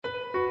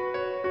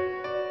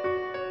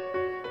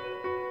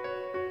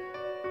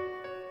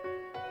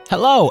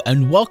Hello,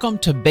 and welcome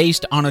to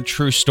Based on a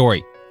True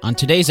Story. On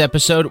today's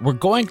episode, we're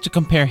going to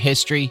compare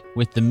history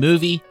with the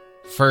movie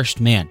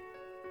First Man.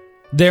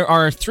 There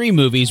are 3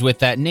 movies with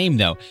that name,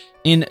 though.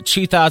 In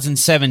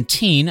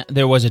 2017,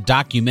 there was a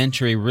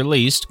documentary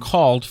released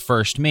called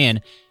First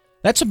Man.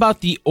 That's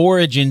about the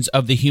origins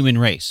of the human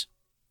race.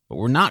 But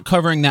we're not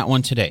covering that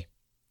one today.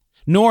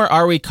 Nor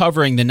are we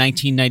covering the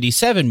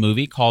 1997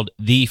 movie called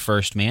The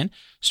First Man,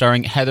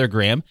 starring Heather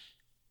Graham.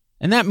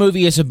 And that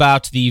movie is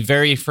about the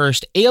very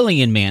first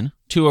alien man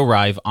to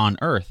arrive on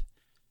Earth.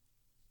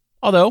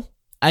 Although,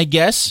 I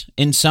guess,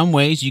 in some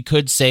ways you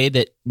could say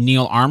that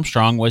Neil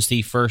Armstrong was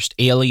the first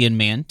alien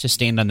man to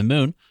stand on the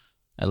moon.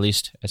 At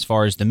least, as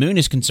far as the moon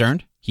is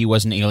concerned, he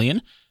was an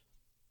alien.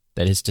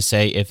 That is to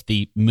say, if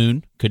the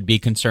moon could be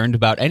concerned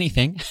about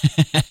anything.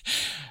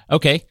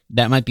 Okay,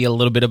 that might be a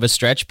little bit of a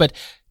stretch, but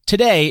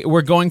today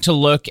we're going to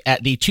look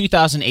at the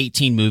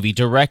 2018 movie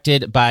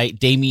directed by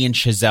Damien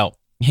Chazelle,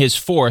 his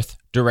 4th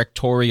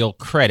directorial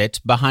credit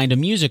behind a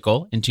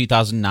musical in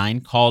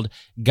 2009 called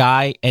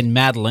Guy and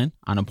Madeline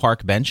on a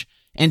Park Bench,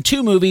 and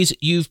 2 movies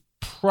you've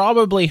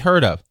probably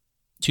heard of,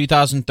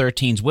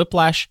 2013's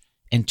Whiplash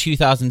and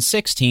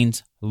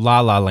 2016's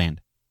La La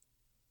Land.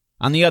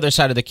 On the other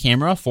side of the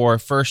camera for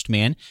First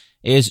Man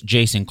is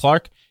Jason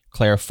Clarke,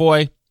 Claire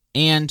Foy,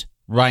 and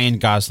Ryan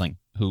Gosling,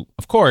 who,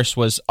 of course,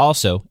 was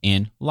also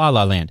in La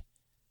La Land.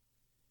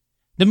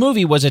 The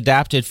movie was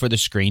adapted for the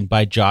screen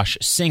by Josh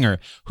Singer,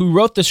 who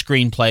wrote the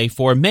screenplay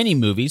for many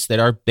movies that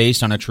are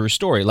based on a true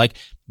story, like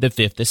The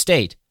Fifth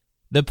Estate,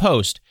 The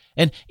Post,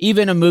 and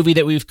even a movie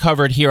that we've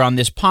covered here on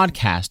this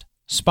podcast,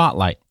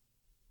 Spotlight.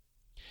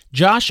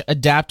 Josh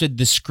adapted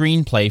the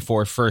screenplay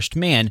for First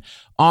Man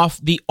off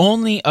the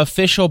only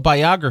official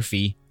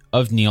biography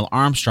of Neil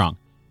Armstrong.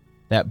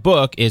 That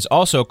book is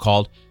also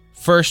called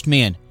First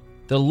Man,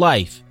 The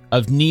Life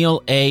of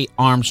Neil A.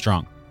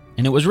 Armstrong,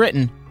 and it was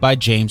written by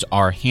James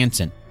R.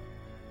 Hansen.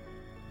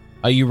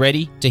 Are you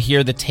ready to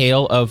hear the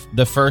tale of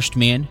the first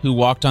man who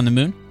walked on the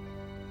moon?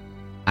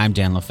 I'm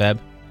Dan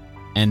Lefebvre,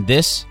 and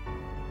this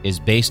is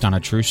Based on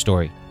a True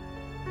Story.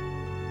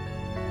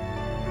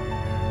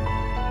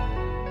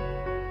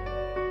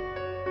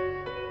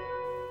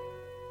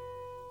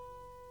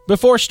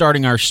 Before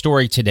starting our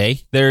story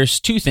today, there's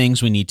 2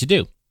 things we need to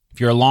do.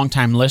 If you're a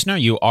longtime listener,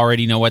 you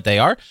already know what they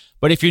are,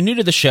 but if you're new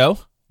to the show,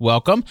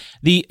 welcome.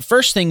 The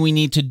first thing we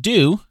need to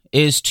do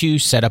is to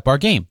set up our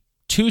game.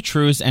 2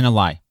 truths and a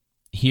lie.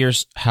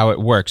 Here's how it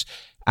works.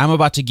 I'm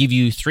about to give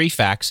you 3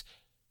 facts.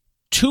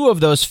 2 of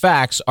those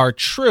facts are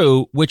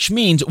true, which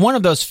means one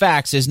of those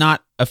facts is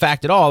not a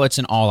fact at all, it's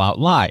an all-out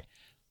lie.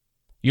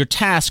 Your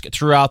task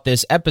throughout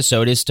this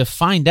episode is to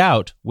find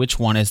out which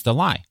one is the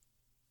lie.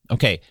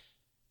 Okay,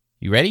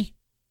 you ready?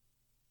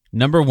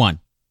 Number 1.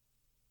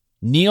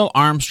 Neil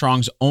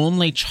Armstrong's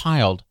only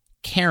child,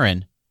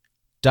 Karen,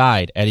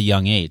 died at a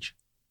young age.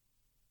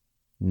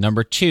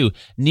 Number 2,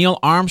 Neil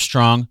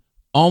Armstrong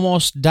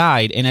almost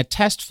died in a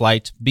test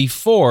flight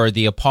before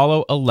the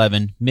Apollo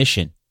 11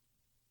 mission.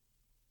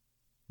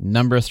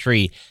 Number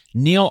 3,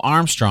 Neil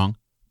Armstrong,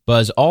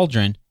 Buzz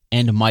Aldrin,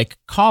 and Mike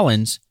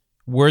Collins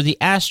were the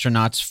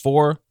astronauts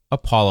for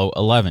Apollo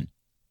 11.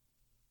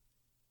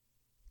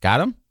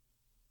 Got 'em?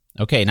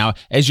 Okay, now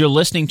as you're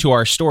listening to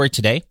our story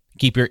today,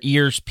 keep your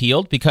ears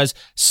peeled because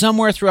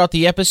somewhere throughout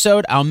the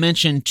episode I'll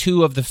mention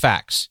 2 of the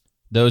facts.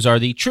 Those are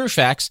the true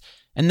facts,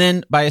 and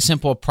then by a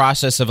simple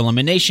process of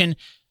elimination,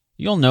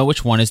 you'll know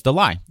which one is the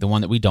lie, the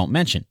one that we don't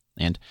mention.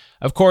 And,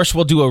 of course,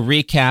 we'll do a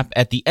recap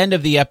at the end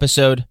of the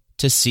episode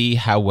to see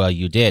how well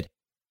you did.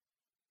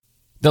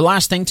 The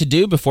last thing to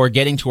do before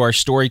getting to our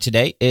story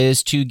today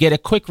is to get a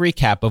quick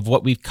recap of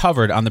what we've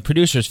covered on the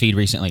producer's feed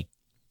recently.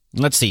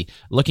 Let's see.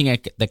 Looking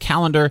at the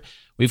calendar,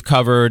 we've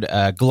covered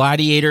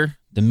Gladiator,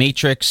 The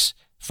Matrix,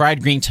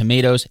 Fried Green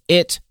Tomatoes,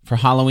 It for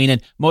Halloween,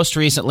 and most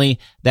recently,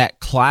 that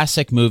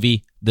classic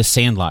movie, The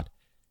Sandlot.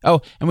 Oh,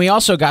 and we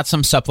also got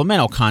some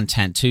supplemental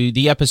content to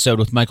the episode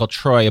with Michael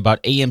Troy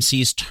about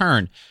AMC's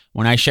Turn,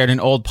 when I shared an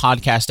old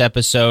podcast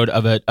episode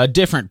of a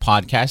different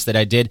podcast that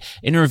I did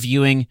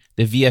interviewing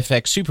the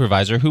VFX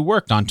supervisor who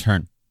worked on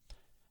Turn.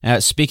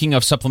 Speaking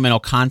of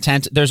supplemental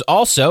content, there's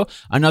also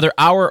another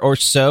hour or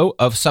so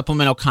of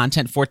supplemental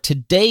content for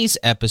today's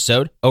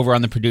episode over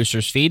on the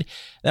producer's feed.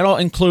 That'll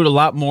include a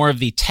lot more of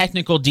the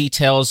technical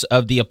details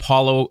of the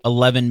Apollo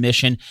 11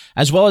 mission,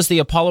 as well as the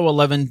Apollo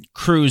 11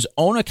 crew's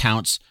own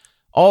accounts,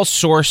 all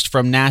sourced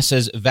from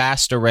NASA's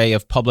vast array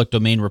of public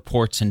domain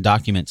reports and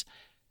documents.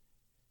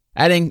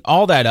 Adding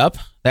all that up,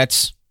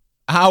 that's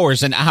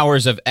hours and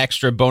hours of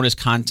extra bonus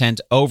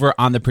content over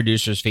on the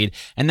producer's feed.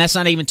 And that's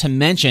not even to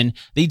mention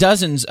the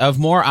dozens of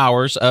more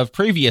hours of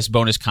previous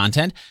bonus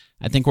content.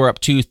 I think we're up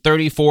to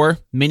 34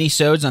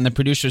 minisodes on the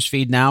producer's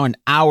feed now and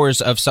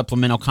hours of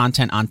supplemental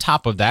content on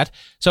top of that.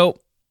 So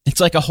it's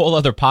like a whole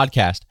other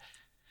podcast.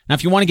 Now,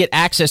 if you want to get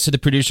access to the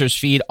producer's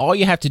feed, all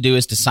you have to do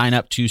is to sign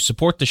up to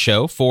support the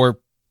show for,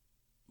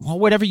 well,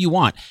 whatever you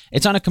want.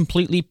 It's on a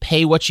completely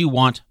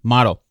pay-what-you-want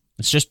model.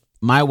 It's just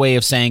my way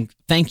of saying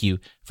thank you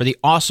for the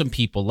awesome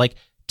people like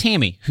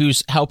Tammy,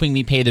 who's helping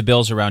me pay the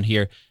bills around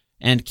here,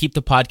 and keep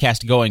the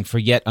podcast going for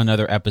yet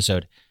another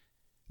episode.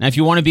 Now, if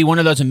you want to be one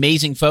of those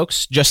amazing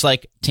folks, just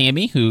like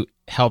Tammy, who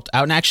helped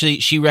out, and actually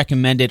she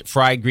recommended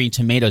fried green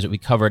tomatoes that we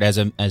covered as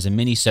a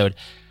mini-sode,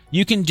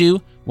 you can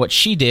do what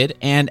she did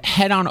and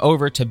head on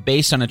over to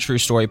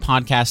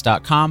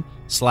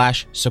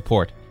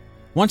basedonatruestorypodcast.com/support.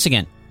 Once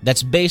again,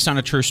 that's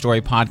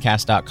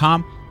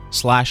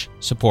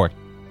basedonatruestorypodcast.com/support.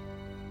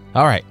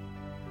 All right,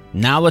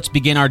 now let's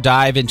begin our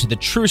dive into the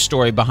true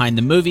story behind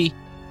the movie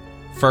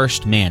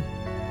First Man.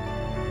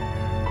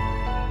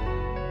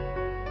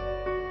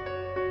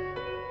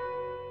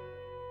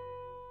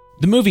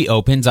 The movie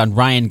opens on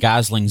Ryan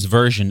Gosling's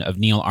version of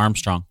Neil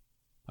Armstrong.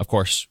 Of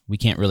course, we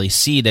can't really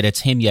see that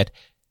it's him yet.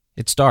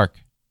 It's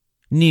dark.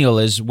 Neil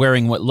is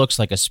wearing what looks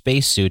like a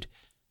spacesuit.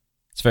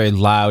 It's very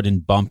loud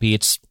and bumpy.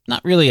 It's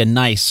not really a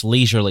nice,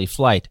 leisurely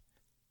flight.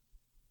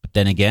 But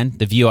then again,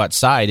 the view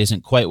outside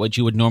isn't quite what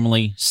you would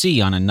normally see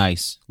on a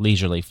nice,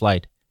 leisurely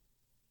flight.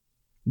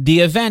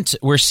 The event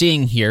we're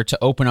seeing here to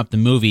open up the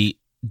movie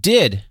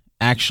did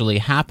actually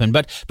happen.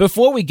 But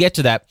before we get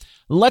to that,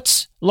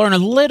 let's learn a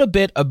little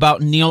bit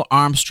about Neil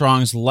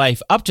Armstrong's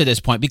life up to this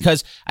point,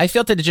 because I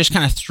felt that it just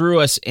kind of threw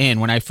us in.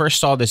 When I first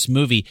saw this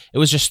movie, it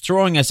was just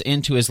throwing us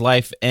into his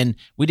life, and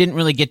we didn't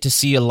really get to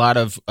see a lot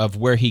of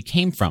where he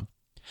came from.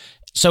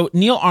 So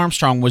Neil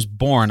Armstrong was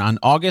born on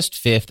August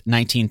 5th,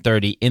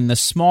 1930, in the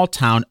small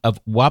town of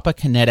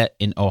Wapakoneta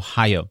in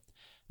Ohio.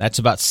 That's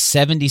about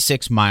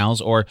 76 miles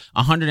or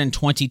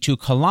 122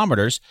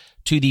 kilometers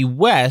to the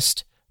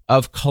west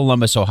of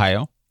Columbus,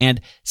 Ohio,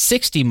 and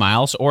 60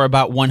 miles or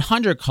about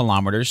 100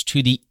 kilometers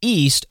to the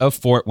east of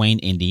Fort Wayne,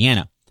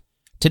 Indiana.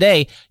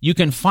 Today, you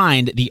can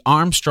find the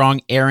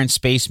Armstrong Air and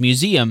Space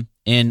Museum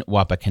in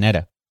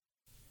Wapakoneta.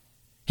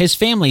 His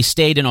family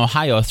stayed in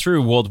Ohio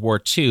through World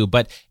War II,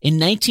 but in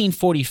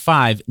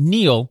 1945,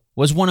 Neil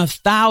was one of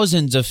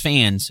thousands of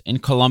fans in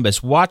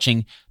Columbus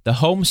watching the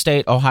home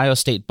state Ohio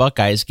State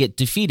Buckeyes get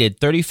defeated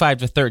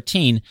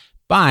 35-13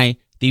 by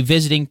the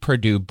visiting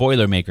Purdue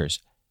Boilermakers.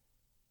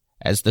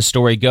 As the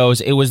story goes,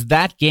 it was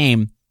that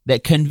game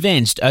that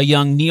convinced a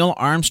young Neil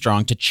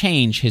Armstrong to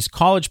change his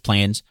college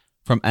plans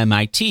from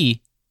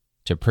MIT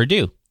to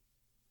Purdue.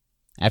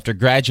 After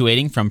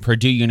graduating from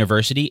Purdue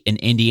University in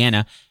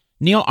Indiana,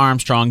 Neil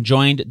Armstrong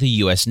joined the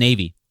U.S.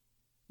 Navy.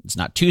 It's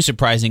not too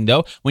surprising,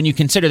 though, when you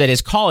consider that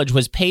his college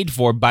was paid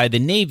for by the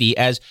Navy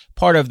as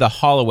part of the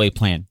Holloway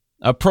Plan,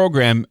 a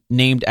program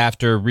named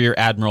after Rear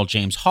Admiral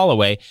James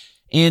Holloway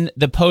in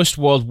the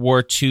post-World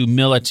War II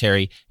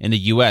military in the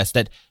U.S.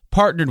 that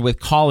partnered with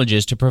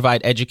colleges to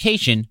provide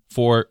education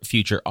for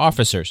future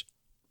officers.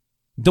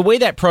 The way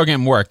that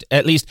program worked,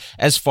 at least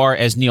as far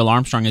as Neil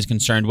Armstrong is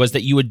concerned, was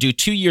that you would do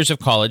 2 years of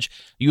college,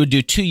 you would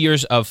do 2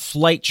 years of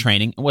flight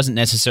training. It wasn't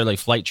necessarily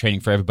flight training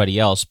for everybody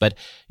else, but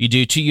you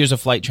do 2 years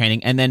of flight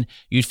training, and then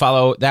you'd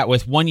follow that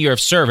with 1 year of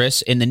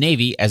service in the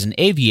Navy as an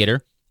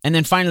aviator, and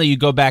then finally you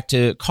go back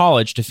to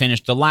college to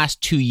finish the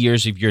last 2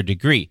 years of your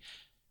degree.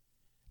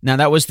 Now,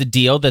 that was the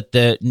deal that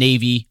the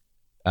Navy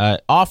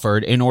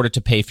offered in order to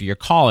pay for your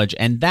college,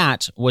 and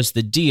that was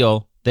the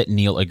deal that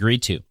Neil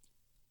agreed to.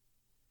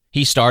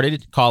 He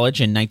started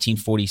college in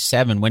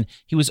 1947 when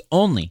he was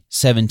only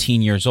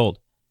 17 years old.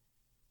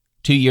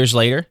 2 years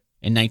later,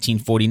 in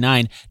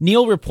 1949,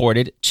 Neil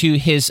reported to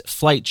his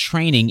flight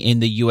training in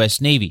the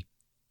U.S. Navy.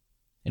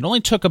 It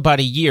only took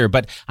about a year,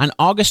 but on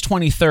August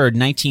 23,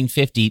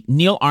 1950,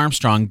 Neil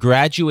Armstrong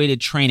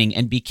graduated training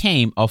and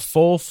became a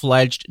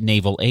full-fledged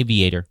naval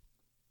aviator.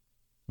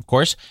 Of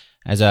course,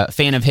 as a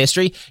fan of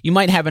history, you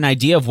might have an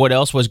idea of what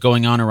else was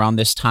going on around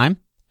this time.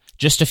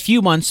 Just a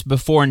few months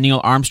before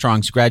Neil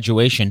Armstrong's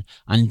graduation,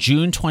 on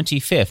June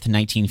 25,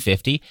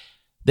 1950,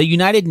 the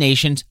United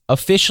Nations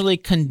officially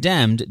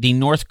condemned the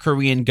North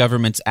Korean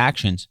government's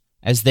actions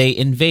as they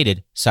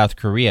invaded South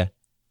Korea.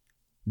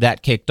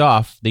 That kicked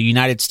off the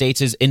United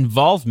States'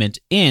 involvement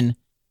in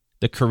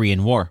the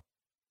Korean War.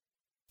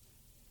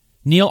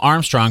 Neil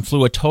Armstrong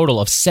flew a total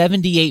of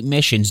 78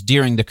 missions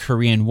during the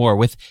Korean War,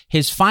 with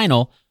his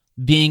final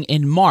being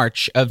in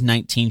March of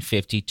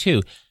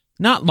 1952,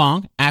 not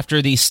long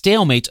after the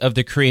stalemate of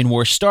the Korean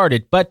War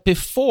started, but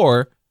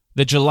before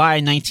the July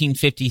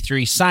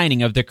 1953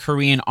 signing of the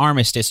Korean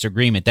Armistice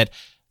Agreement that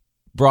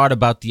brought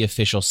about the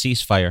official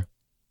ceasefire.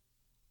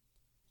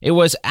 It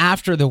was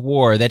after the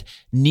war that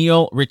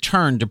Neil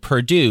returned to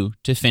Purdue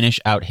to finish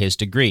out his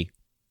degree.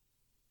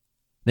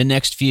 The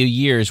next few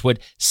years would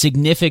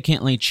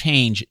significantly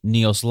change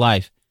Neil's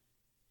life.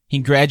 He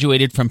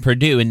graduated from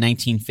Purdue in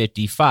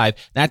 1955.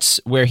 That's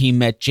where he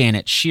met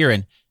Janet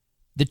Sheeran.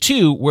 The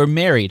two were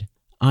married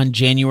on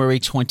January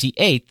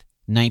 28,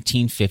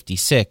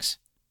 1956.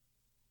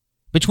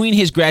 Between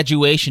his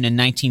graduation in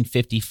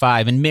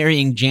 1955 and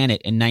marrying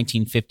Janet in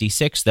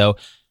 1956, though,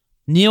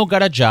 Neil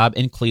got a job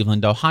in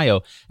Cleveland,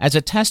 Ohio, as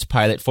a test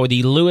pilot for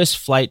the Lewis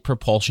Flight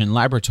Propulsion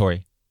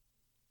Laboratory.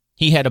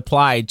 He had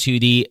applied to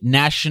the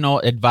National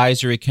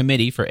Advisory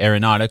Committee for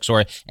Aeronautics,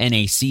 or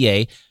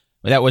NACA.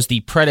 That was the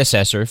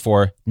predecessor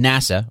for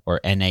NASA,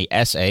 or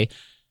NASA,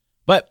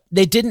 but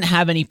they didn't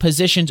have any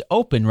positions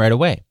open right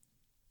away.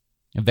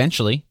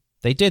 Eventually,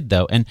 They did,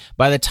 though, and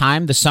by the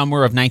time the summer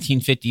of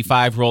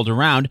 1955 rolled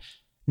around,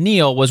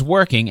 Neil was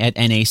working at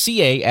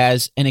NACA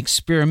as an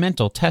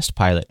experimental test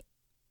pilot.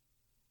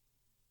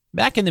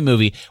 Back in the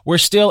movie, we're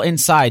still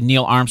inside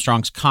Neil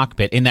Armstrong's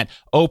cockpit in that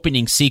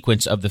opening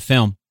sequence of the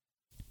film.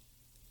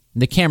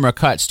 The camera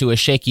cuts to a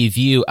shaky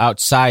view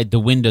outside the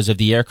windows of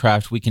the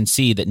aircraft we can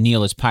see that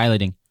Neil is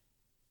piloting.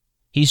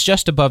 He's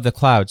just above the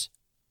clouds.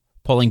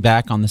 Pulling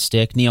back on the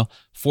stick, Neil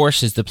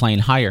forces the plane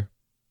higher.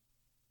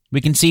 We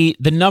can see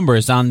the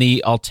numbers on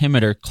the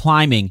altimeter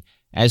climbing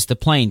as the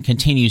plane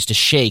continues to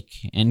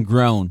shake and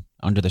groan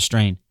under the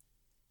strain.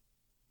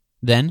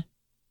 Then,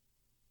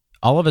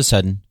 all of a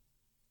sudden,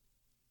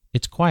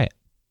 it's quiet.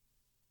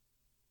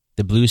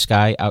 The blue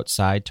sky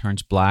outside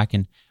turns black,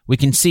 and we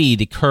can see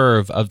the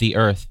curve of the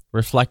earth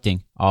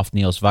reflecting off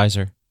Neil's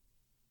visor.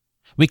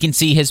 We can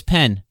see his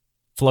pen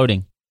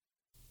floating.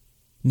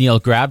 Neil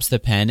grabs the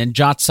pen and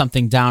jots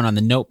something down on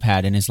the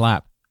notepad in his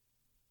lap.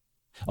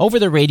 Over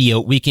the radio,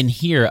 we can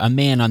hear a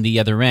man on the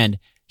other end.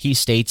 He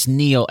states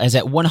Neil is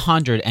at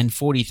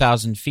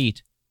 140,000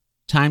 feet.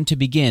 Time to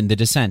begin the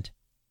descent.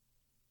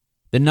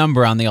 The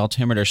number on the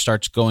altimeter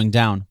starts going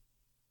down.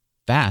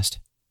 Fast.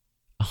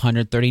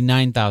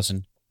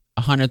 139,000,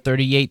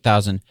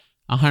 138,000,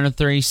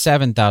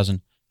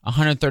 137,000,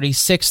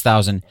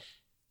 136,000.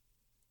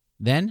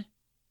 Then,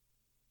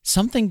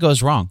 something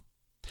goes wrong.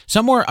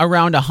 Somewhere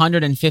around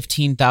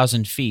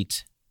 115,000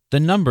 feet, the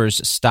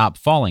numbers stop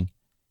falling.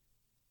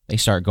 They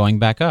start going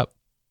back up.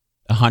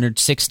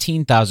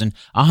 116,000,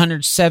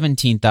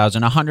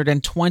 117,000,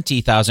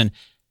 120,000.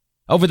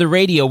 Over the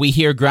radio, we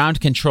hear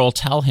ground control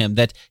tell him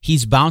that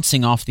he's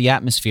bouncing off the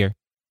atmosphere.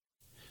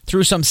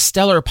 Through some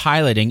stellar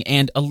piloting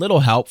and a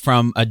little help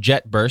from a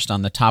jet burst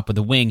on the top of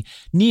the wing,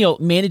 Neil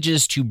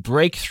manages to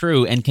break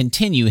through and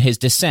continue his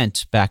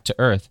descent back to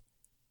Earth.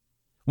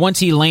 Once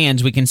he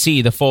lands, we can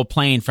see the full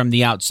plane from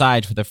the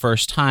outside for the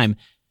first time,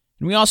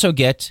 and we also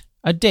get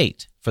a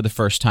date for the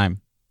first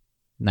time,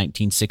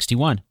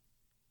 1961.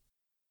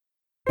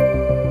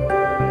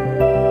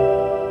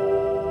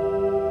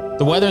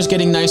 The weather's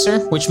getting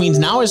nicer, which means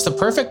now is the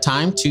perfect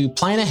time to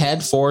plan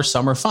ahead for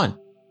summer fun.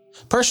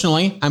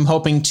 Personally, I'm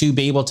hoping to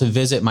be able to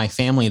visit my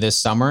family this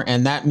summer,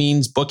 and that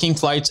means booking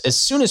flights as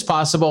soon as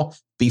possible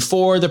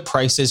before the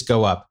prices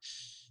go up.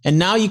 And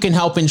now you can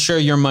help ensure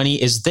your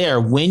money is there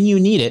when you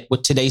need it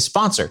with today's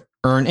sponsor,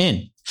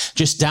 EarnIn.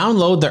 Just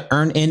download the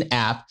EarnIn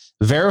app,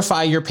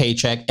 verify your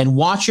paycheck, and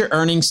watch your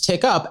earnings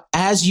tick up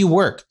as you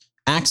work.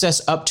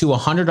 Access up to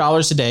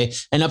 $100 a day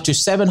and up to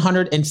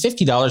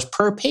 $750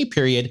 per pay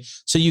period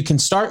so you can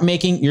start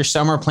making your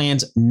summer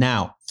plans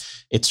now.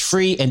 It's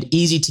free and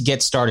easy to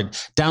get started.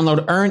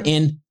 Download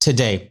EarnIn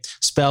today,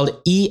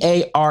 spelled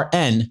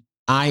EARNIN,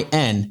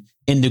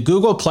 in the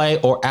Google Play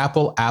or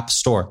Apple App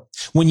Store.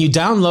 When you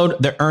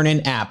download the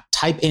EarnIn app,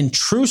 type in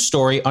True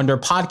Story under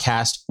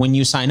podcast when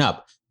you sign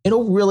up.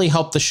 It'll really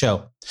help the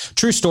show.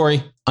 True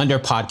Story under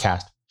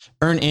podcast.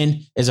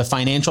 EarnIn is a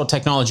financial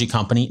technology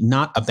company,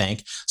 not a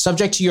bank,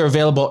 subject to your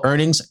available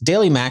earnings,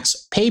 daily max,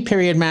 pay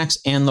period max,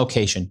 and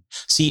location.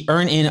 See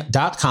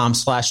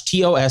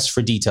earnin.com/TOS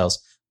for details.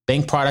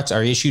 Bank products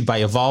are issued by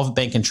Evolve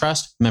Bank and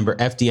Trust, member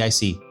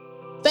FDIC.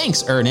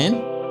 Thanks,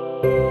 EarnIn.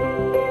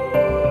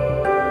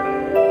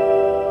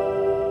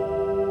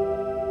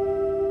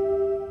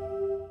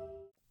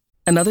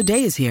 Another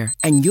day is here,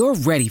 and you're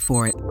ready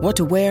for it. What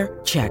to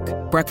wear? Check.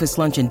 Breakfast,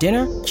 lunch, and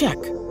dinner? Check.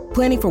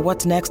 Planning for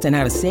what's next and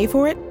how to save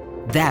for it?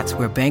 That's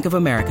where Bank of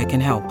America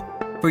can help.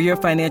 For your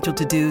financial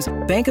to-dos,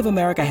 Bank of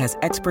America has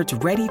experts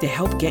ready to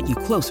help get you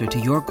closer to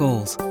your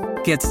goals.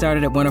 Get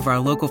started at one of our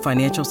local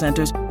financial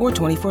centers or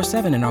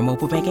 24/7 in our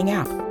mobile banking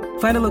app.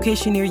 Find a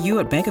location near you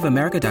at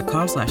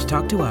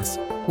bankofamerica.com/talktous.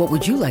 What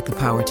would you like the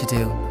power to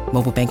do?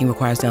 Mobile banking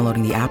requires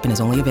downloading the app and is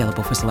only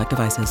available for select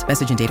devices.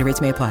 Message and data rates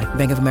may apply.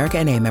 Bank of America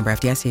N.A., member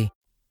FDIC.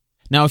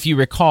 Now, if you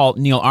recall,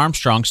 Neil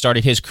Armstrong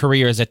started his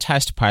career as a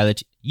test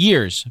pilot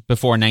years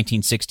before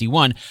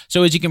 1961.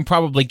 So as you can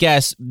probably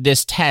guess,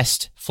 this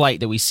test flight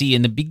that we see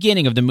in the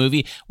beginning of the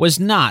movie was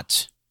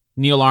not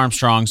Neil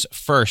Armstrong's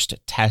first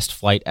test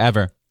flight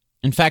ever.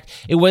 In fact,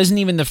 it wasn't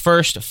even the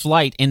first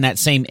flight in that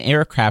same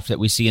aircraft that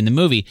we see in the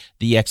movie,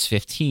 the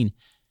X-15.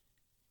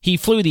 He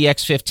flew the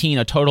X-15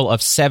 a total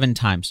of 7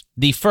 times,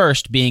 the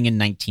first being in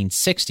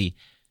 1960.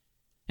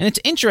 And it's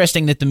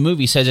interesting that the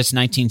movie says it's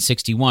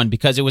 1961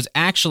 because it was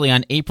actually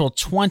on April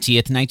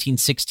 20th,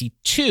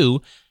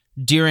 1962,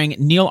 during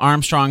Neil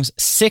Armstrong's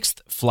 6th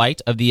flight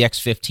of the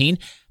X-15,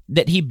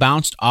 that he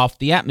bounced off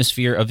the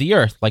atmosphere of the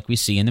Earth like we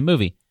see in the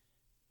movie.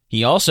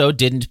 He also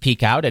didn't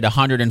peak out at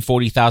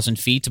 140,000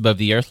 feet above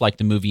the Earth like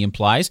the movie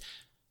implies.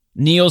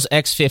 Neil's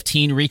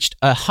X-15 reached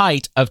a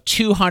height of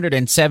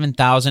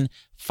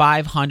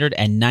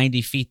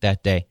 207,590 feet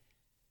that day.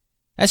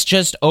 That's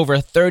just over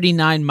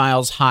 39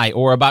 miles high,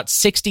 or about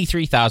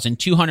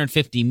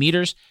 63,250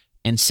 meters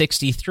and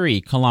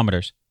 63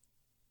 kilometers.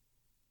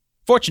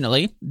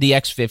 Fortunately, the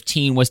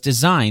X-15 was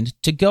designed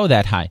to go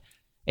that high.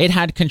 It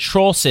had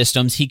control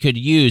systems he could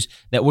use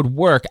that would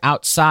work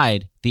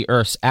outside the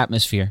Earth's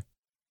atmosphere.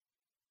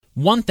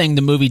 One thing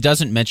the movie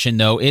doesn't mention,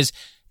 though, is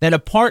that a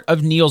part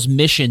of Neil's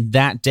mission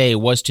that day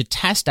was to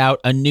test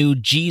out a new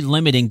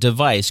G-limiting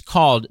device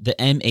called the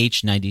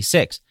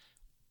MH-96.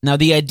 Now,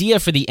 the idea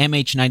for the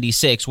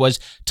MH-96 was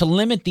to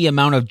limit the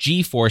amount of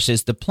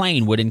G-forces the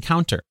plane would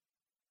encounter.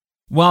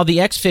 While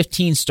the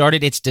X-15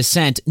 started its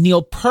descent,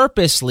 Neil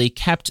purposely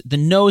kept the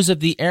nose of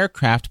the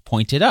aircraft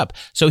pointed up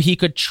so he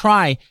could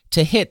try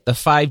to hit the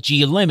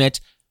 5G limit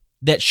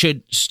that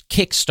should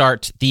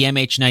kickstart the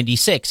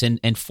MH-96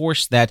 and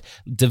force that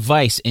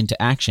device into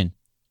action.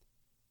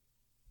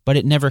 But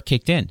it never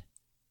kicked in.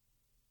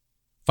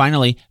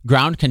 Finally,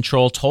 ground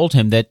control told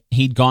him that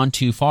he'd gone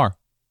too far.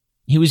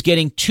 He was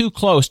getting too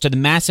close to the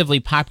massively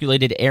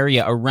populated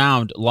area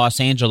around Los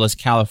Angeles,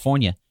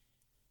 California.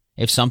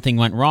 If something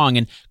went wrong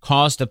and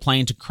caused the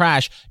plane to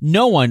crash,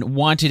 no one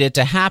wanted it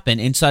to happen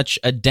in such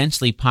a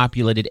densely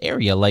populated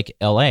area like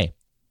LA.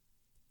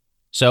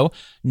 So,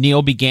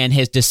 Neil began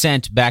his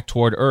descent back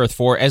toward Earth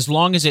for as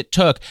long as it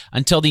took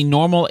until the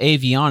normal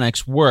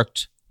avionics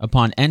worked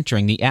upon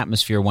entering the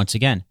atmosphere once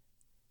again.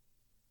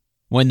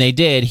 When they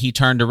did, he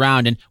turned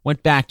around and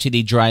went back to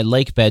the dry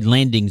lakebed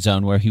landing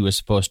zone where he was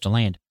supposed to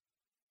land.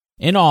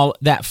 In all,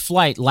 that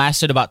flight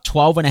lasted about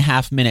 12 and a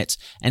half minutes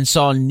and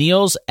saw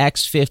Neil's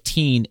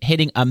X-15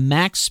 hitting a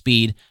max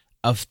speed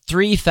of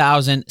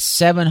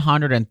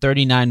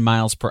 3,739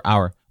 miles per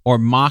hour, or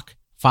Mach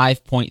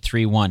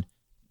 5.31.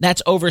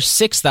 That's over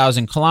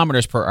 6,000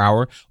 kilometers per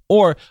hour,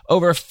 or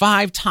over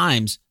 5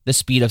 times the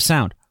speed of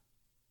sound.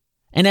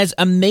 And as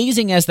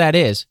amazing as that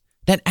is,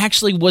 that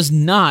actually was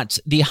not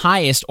the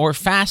highest or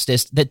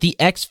fastest that the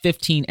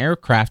X-15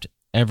 aircraft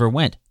ever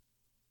went.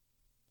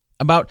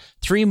 About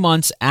 3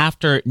 months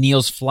after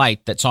Neil's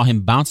flight that saw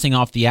him bouncing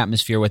off the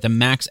atmosphere with a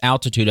max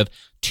altitude of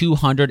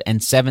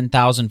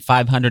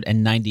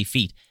 207,590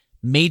 feet,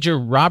 Major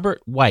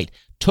Robert White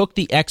took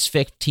the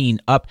X-15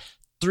 up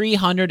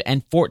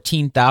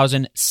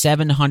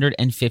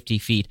 314,750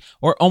 feet,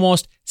 or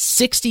almost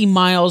 60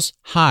 miles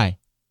high.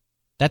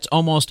 That's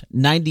almost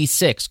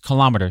 96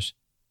 kilometers.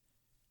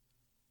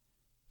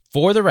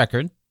 For the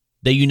record,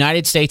 the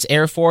United States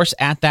Air Force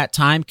at that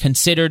time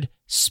considered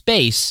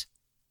space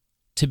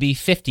to be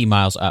 50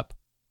 miles up,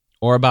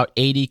 or about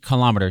 80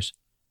 kilometers.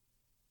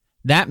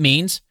 That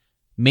means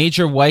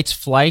Major White's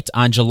flight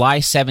on July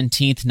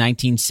 17,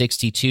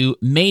 1962,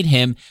 made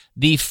him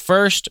the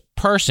first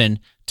person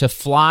to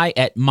fly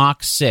at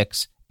Mach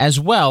 6, as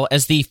well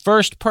as the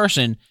first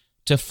person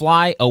to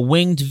fly a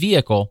winged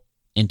vehicle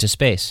into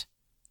space.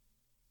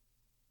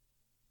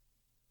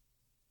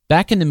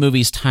 Back in the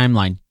movie's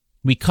timeline,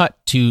 we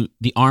cut to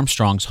the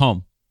Armstrongs'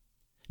 home.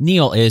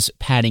 Neil is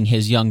patting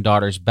his young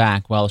daughter's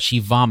back while she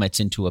vomits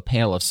into a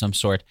pail of some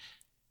sort.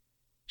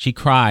 She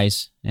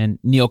cries, and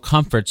Neil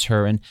comforts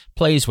her and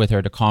plays with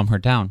her to calm her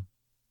down.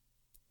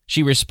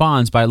 She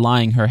responds by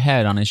lying her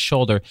head on his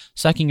shoulder,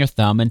 sucking her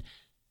thumb, and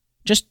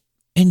just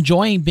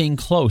enjoying being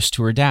close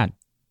to her dad.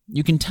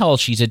 You can tell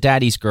she's a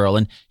daddy's girl,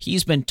 and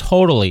he's been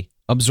totally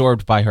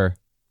absorbed by her.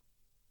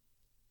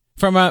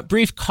 From a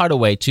brief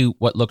cutaway to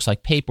what looks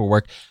like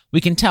paperwork,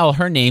 we can tell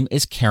her name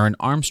is Karen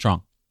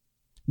Armstrong.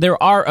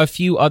 There are a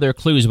few other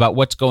clues about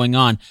what's going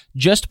on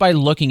just by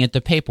looking at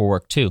the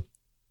paperwork, too.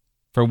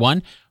 For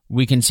one,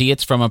 we can see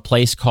it's from a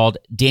place called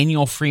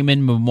Daniel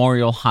Freeman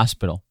Memorial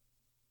Hospital.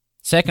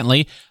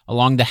 Secondly,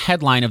 along the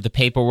headline of the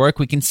paperwork,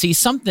 we can see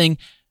something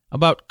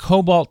about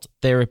cobalt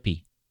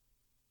therapy.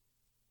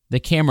 The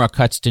camera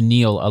cuts to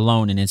Neil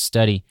alone in his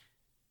study.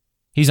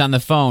 He's on the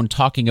phone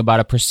talking about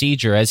a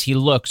procedure as he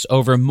looks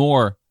over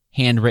more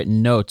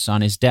handwritten notes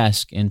on his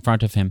desk in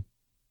front of him.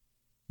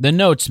 The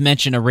notes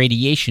mention a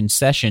radiation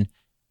session,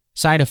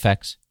 side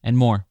effects, and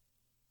more.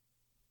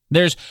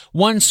 There's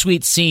one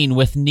sweet scene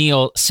with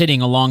Neil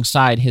sitting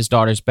alongside his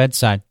daughter's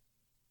bedside.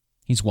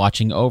 He's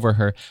watching over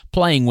her,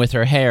 playing with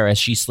her hair as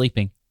she's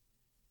sleeping.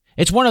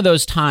 It's one of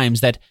those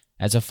times that,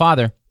 as a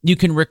father, you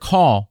can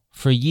recall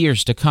for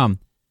years to come,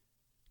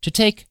 to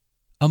take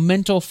a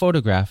mental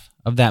photograph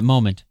of that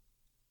moment.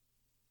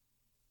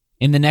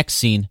 In the next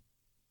scene,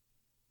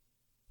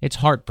 it's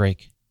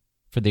heartbreak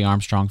for the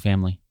Armstrong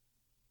family.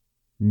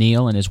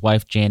 Neil and his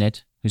wife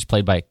Janet, who's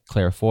played by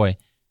Claire Foy,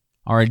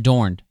 are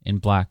adorned in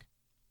black.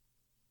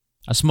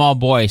 A small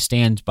boy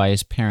stands by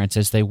his parents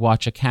as they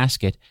watch a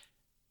casket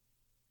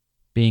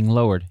being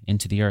lowered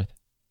into the earth.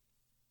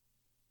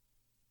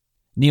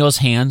 Neil's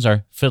hands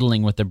are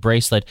fiddling with the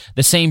bracelet,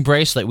 the same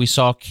bracelet we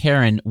saw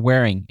Karen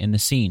wearing in the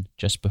scene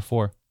just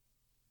before.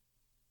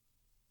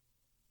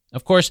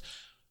 Of course,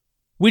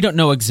 we don't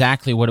know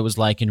exactly what it was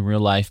like in real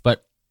life,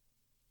 but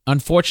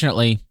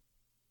unfortunately,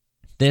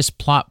 this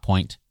plot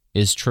point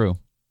is true.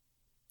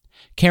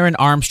 Karen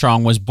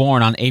Armstrong was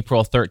born on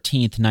April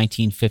 13th,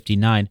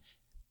 1959.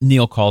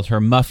 Neil called her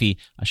Muffy,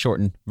 a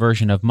shortened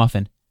version of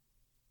Muffin.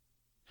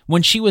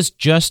 When she was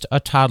just a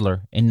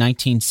toddler in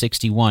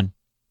 1961,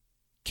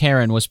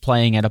 Karen was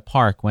playing at a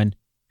park when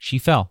she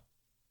fell.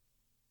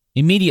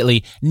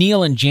 Immediately,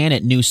 Neil and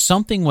Janet knew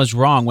something was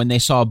wrong when they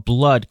saw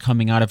blood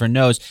coming out of her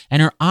nose,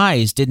 and her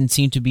eyes didn't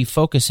seem to be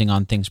focusing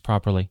on things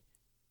properly.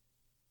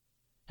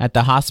 At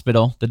the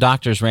hospital, the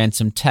doctors ran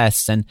some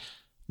tests, and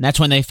And that's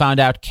when they found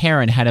out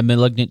Karen had a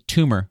malignant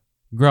tumor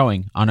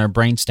growing on her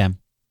brainstem.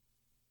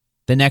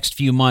 The next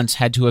few months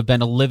had to have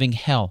been a living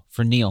hell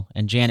for Neil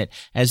and Janet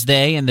as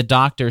they and the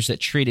doctors that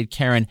treated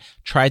Karen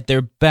tried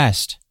their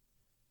best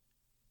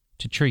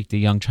to treat the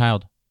young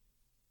child.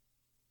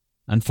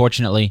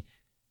 Unfortunately,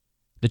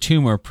 the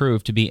tumor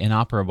proved to be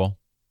inoperable.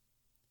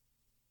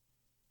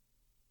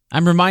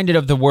 I'm reminded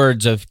of the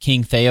words of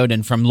King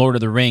Theoden from Lord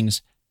of the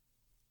Rings.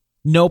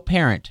 No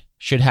parent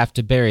should have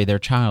to bury their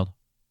child.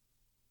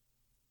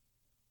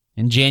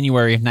 In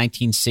January of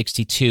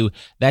 1962,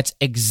 that's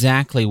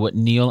exactly what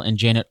Neil and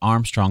Janet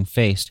Armstrong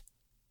faced.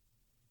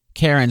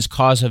 Karen's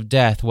cause of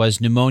death was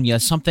pneumonia,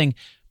 something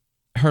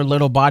her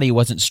little body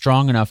wasn't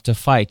strong enough to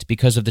fight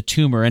because of the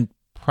tumor and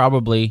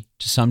probably,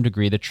 to some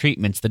degree, the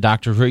treatments the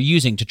doctors were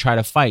using to try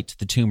to fight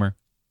the tumor.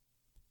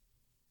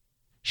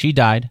 She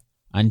died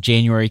on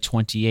January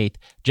 28th,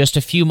 just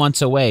a few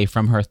months away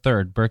from her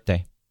 3rd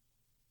birthday.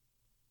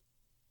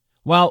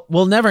 While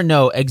we'll never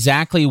know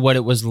exactly what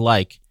it was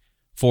like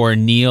for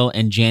Neil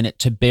and Janet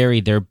to bury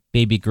their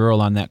baby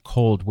girl on that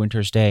cold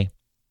winter's day,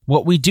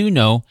 what we do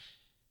know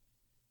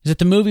is that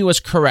the movie was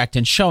correct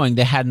in showing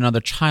they had another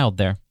child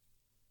there.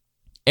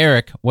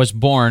 Eric was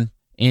born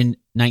in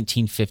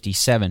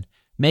 1957,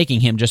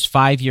 making him just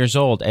 5 years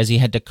old as he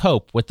had to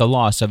cope with the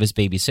loss of his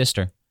baby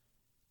sister.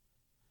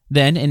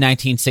 Then, in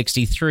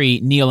 1963,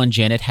 Neil and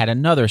Janet had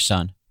another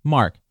son,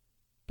 Mark,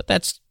 but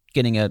that's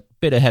getting a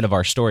bit ahead of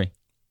our story.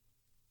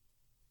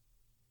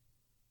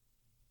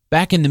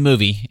 Back in the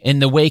movie, in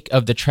the wake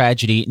of the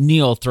tragedy,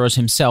 Neil throws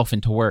himself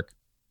into work.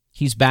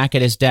 He's back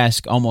at his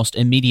desk almost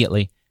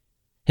immediately.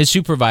 His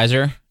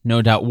supervisor,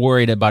 no doubt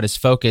worried about his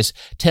focus,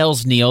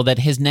 tells Neil that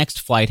his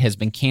next flight has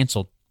been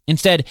canceled.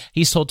 Instead,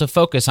 he's told to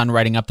focus on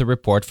writing up the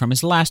report from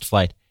his last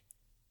flight.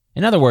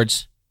 In other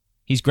words,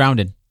 he's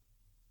grounded.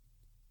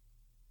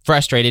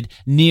 Frustrated,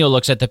 Neil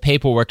looks at the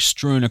paperwork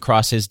strewn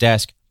across his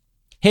desk.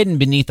 Hidden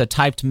beneath a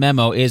typed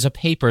memo is a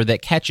paper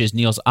that catches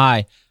Neil's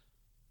eye.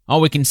 All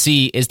we can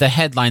see is the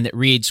headline that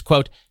reads,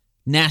 quote,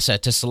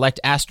 NASA to select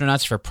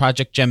astronauts for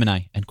Project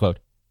Gemini, end quote.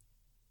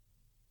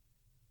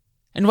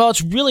 And while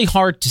it's really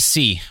hard to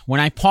see, when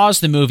I pause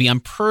the movie,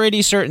 I'm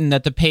pretty certain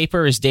that the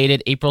paper is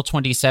dated April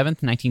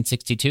 27th,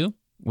 1962,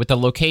 with the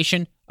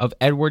location of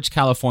Edwards,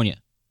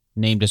 California,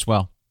 named as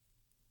well.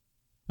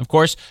 Of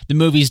course, the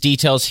movie's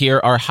details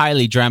here are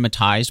highly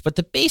dramatized, but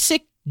the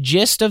basic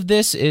gist of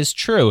this is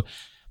true.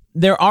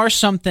 There are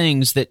some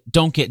things that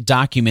don't get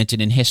documented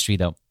in history,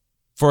 though.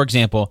 For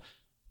example,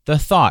 the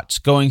thoughts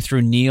going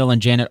through Neil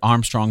and Janet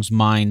Armstrong's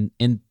mind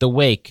in the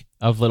wake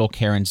of little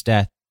Karen's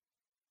death.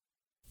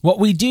 What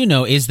we do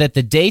know is that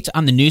the date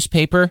on the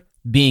newspaper,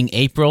 being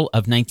April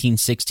of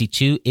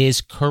 1962,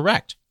 is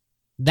correct.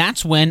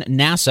 That's when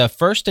NASA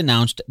first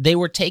announced they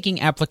were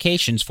taking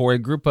applications for a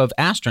group of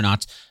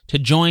astronauts to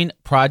join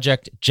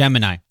Project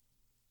Gemini.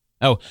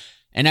 Oh,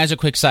 and as a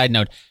quick side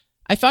note,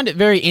 I found it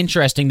very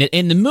interesting that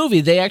in the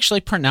movie they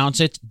actually pronounce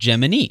it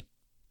Gemini.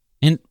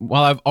 And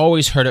while I've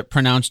always heard it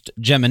pronounced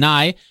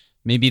Gemini,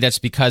 maybe that's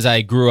because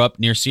I grew up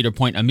near Cedar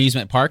Point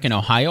Amusement Park in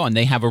Ohio and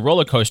they have a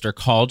roller coaster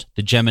called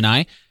the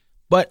Gemini.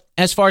 But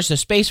as far as the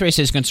space race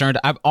is concerned,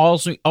 I've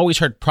always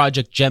heard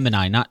Project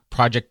Gemini, not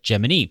Project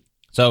Gemini.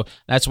 So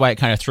that's why it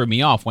kind of threw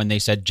me off when they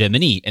said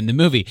Gemini in the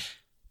movie.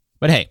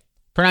 But hey,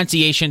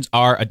 pronunciations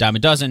are a dime a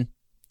dozen.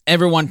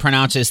 Everyone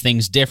pronounces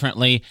things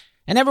differently,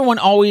 and everyone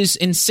always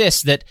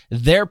insists that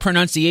their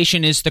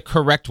pronunciation is the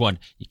correct one.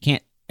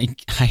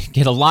 I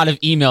get a lot of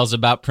emails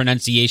about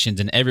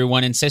pronunciations, and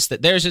everyone insists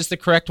that theirs is the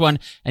correct one,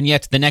 and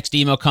yet the next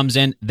email comes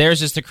in,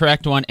 theirs is the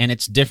correct one, and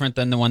it's different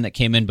than the one that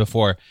came in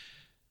before.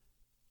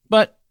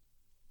 But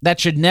that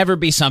should never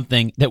be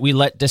something that we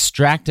let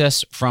distract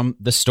us from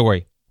the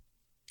story.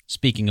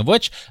 Speaking of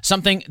which,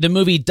 something the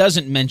movie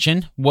doesn't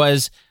mention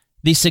was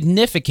the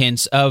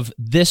significance of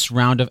this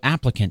round of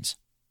applicants.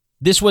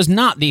 This was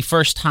not the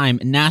first time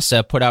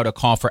NASA put out a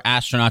call for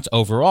astronauts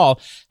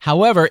overall.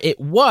 However, it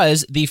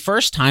was the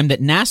first time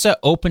that NASA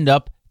opened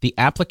up the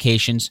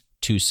applications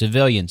to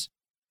civilians.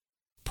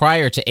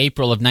 Prior to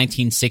April of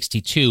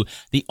 1962,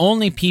 the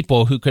only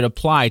people who could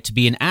apply to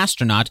be an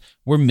astronaut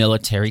were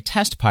military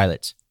test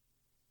pilots.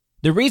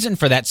 The reason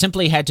for that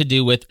simply had to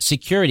do with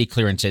security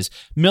clearances.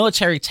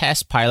 Military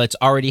test pilots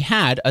already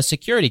had a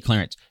security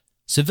clearance.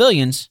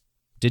 Civilians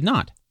did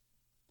not.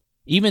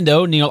 Even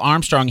though Neil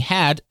Armstrong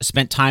had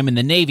spent time in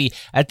the Navy,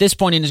 at this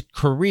point in his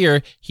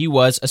career, he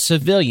was a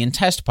civilian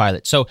test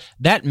pilot. So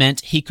that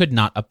meant he could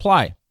not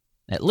apply.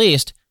 At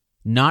least,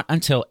 not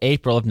until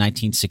April of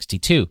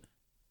 1962.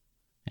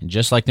 And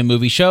just like the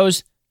movie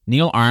shows,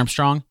 Neil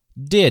Armstrong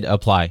did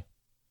apply.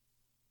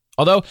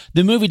 Although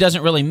the movie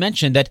doesn't really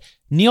mention that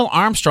Neil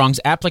Armstrong's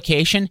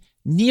application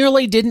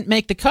nearly didn't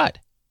make the cut.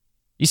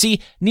 You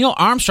see, Neil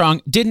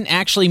Armstrong didn't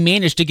actually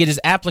manage to get his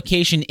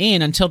application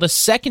in until the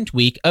second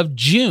week of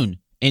June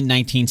in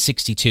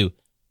 1962.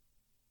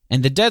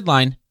 And the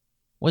deadline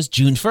was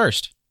June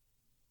 1st.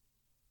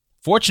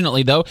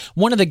 Fortunately, though,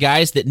 one of the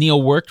guys that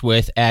Neil worked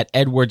with at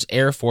Edwards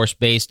Air Force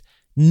Base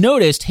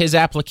noticed his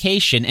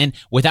application, and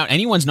without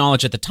anyone's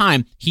knowledge at the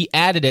time, he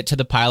added it to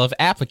the pile of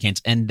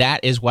applicants, and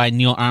that is why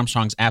Neil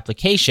Armstrong's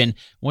application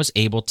was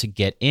able to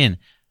get in.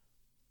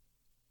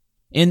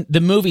 In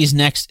the movie's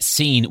next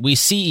scene, we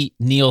see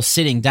Neil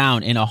sitting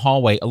down in a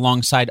hallway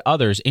alongside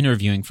others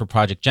interviewing for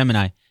Project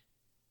Gemini.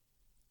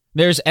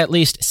 There's at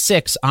least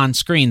 6 on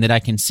screen that I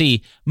can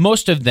see,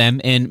 most of them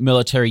in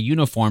military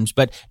uniforms,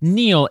 but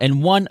Neil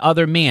and one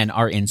other man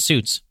are in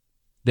suits.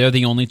 They're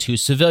the only 2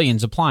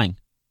 civilians applying,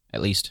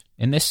 at least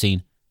in this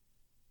scene.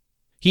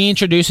 He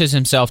introduces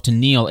himself to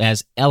Neil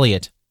as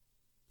Elliot.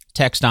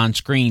 Text on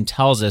screen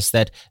tells us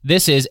that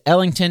this is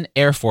Ellington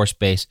Air Force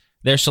Base.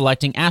 They're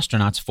selecting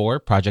astronauts for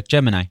Project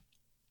Gemini.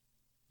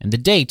 And the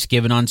date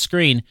given on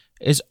screen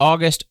is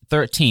August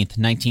 13th,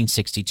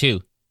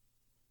 1962.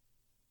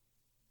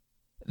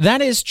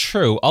 That is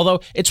true,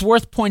 although it's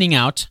worth pointing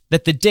out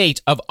that the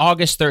date of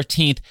August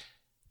 13th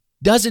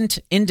doesn't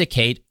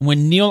indicate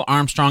when Neil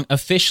Armstrong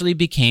officially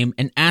became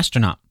an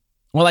astronaut.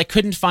 Well, I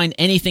couldn't find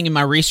anything in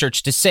my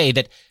research to say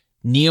that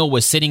Neil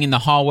was sitting in the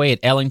hallway at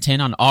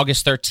Ellington on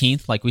August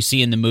 13th, like we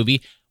see in the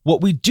movie.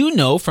 What we do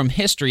know from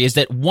history is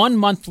that 1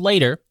 month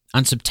later,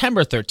 on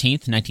September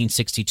 13th,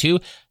 1962,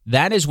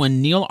 that is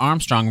when Neil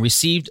Armstrong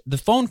received the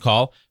phone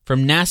call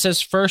from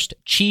NASA's first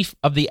Chief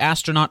of the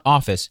Astronaut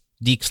Office,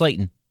 Deke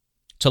Slayton,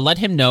 to let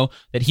him know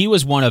that he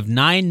was one of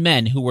 9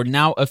 men who were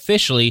now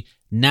officially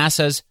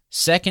NASA's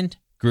second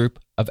group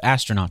of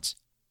astronauts.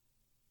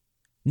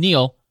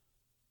 Neil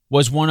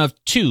was one of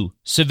 2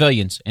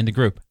 civilians in the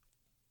group.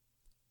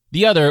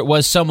 The other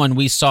was someone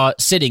we saw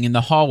sitting in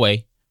the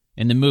hallway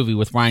in the movie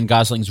with Ryan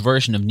Gosling's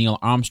version of Neil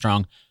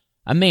Armstrong,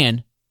 a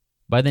man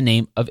by the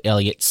name of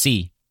Elliot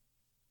C.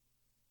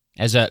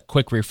 As a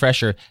quick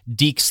refresher,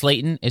 Deke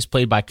Slayton is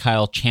played by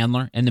Kyle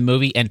Chandler in the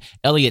movie, and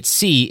Elliot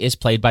C. is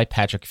played by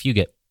Patrick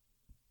Fugit.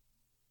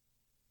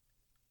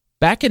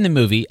 Back in the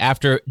movie,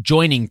 after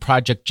joining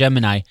Project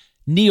Gemini,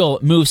 Neil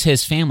moves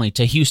his family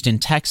to Houston,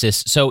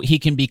 Texas, so he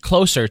can be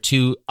closer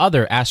to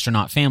other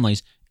astronaut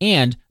families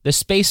and the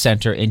Space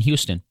Center in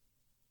Houston.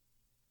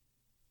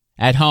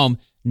 At home,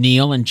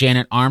 Neil and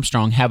Janet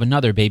Armstrong have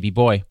another baby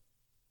boy.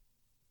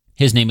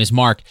 His name is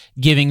Mark,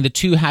 giving the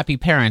 2 happy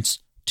parents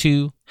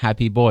 2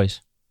 happy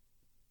boys.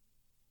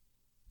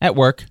 At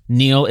work,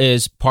 Neil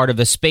is part of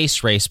the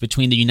space race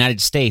between the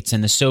United States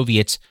and the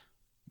Soviets.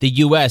 The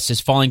U.S.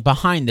 is falling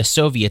behind the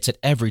Soviets at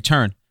every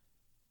turn.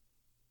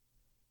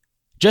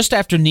 Just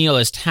after Neil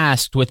is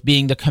tasked with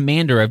being the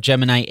commander of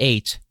Gemini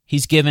 8,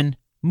 he's given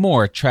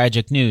more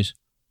tragic news.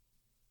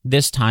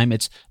 This time,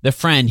 it's the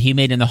friend he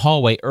made in the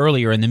hallway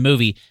earlier in the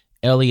movie,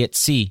 Elliot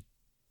C.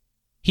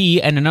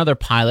 He and another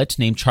pilot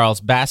named Charles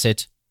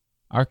Bassett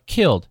are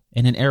killed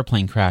in an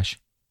airplane crash.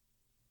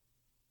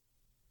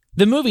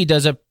 The movie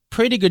does a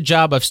pretty good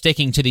job of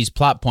sticking to these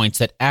plot points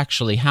that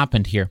actually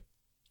happened here.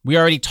 We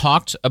already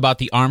talked about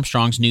the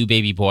Armstrong's new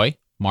baby boy,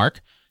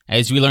 Mark.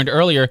 As we learned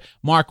earlier,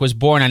 Mark was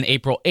born on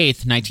April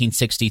 8th,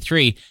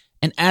 1963,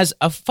 and as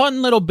a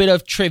fun little bit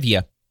of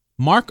trivia,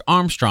 Mark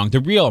Armstrong, the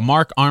real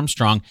Mark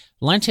Armstrong,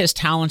 lent his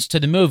talents to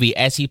the movie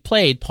as he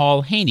played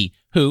Paul Haney,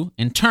 who,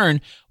 in turn,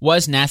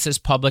 was NASA's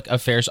public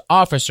affairs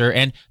officer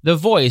and the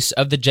voice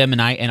of the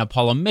Gemini and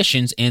Apollo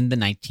missions in the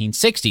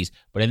 1960s.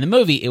 But in the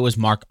movie, it was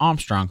Mark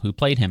Armstrong who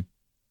played him.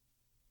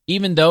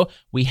 Even though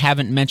we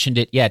haven't mentioned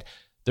it yet,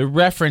 the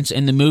reference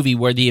in the movie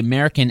where the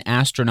American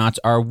astronauts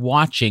are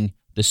watching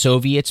the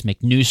Soviets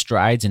make new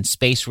strides in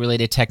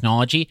space-related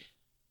technology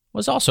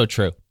was also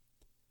true.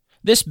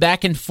 This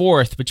back and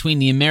forth between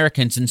the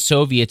Americans and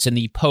Soviets in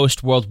the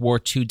post-World War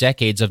II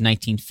decades of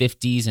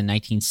 1950s and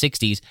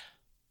 1960s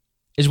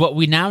is what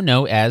we now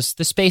know as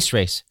the space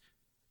race.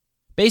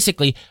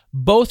 Basically,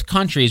 both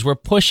countries were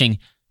pushing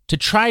to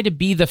try to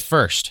be the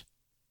first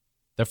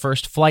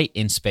flight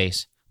in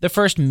space, the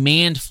first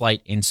manned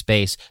flight in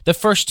space, the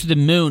first to the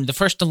moon, the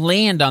first to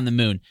land on the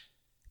moon.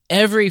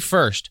 Every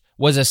first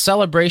was a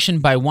celebration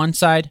by one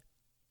side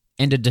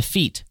and a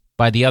defeat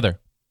by the other.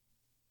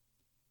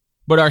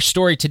 But our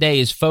story today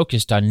is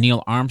focused on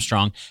Neil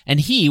Armstrong, and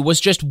he was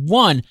just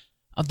one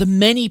of the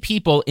many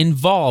people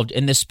involved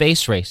in the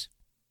space race.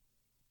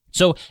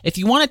 So if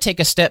you want to take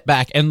a step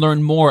back and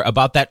learn more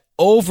about that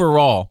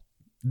overall,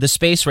 the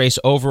space race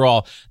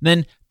overall,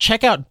 then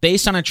check out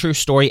Based on a True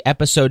Story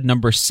episode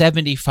number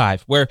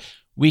 75, where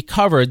we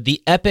covered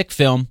the epic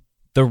film,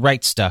 The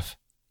Right Stuff.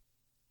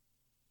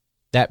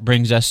 That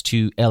brings us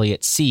to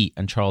Elliot C.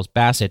 and Charles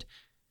Bassett.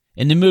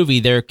 In the movie,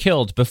 they're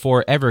killed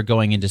before ever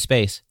going into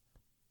space.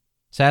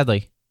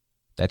 Sadly,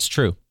 that's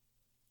true.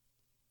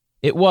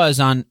 It was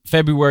on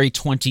February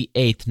 28,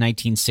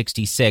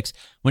 1966,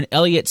 when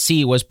Elliot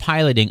C. was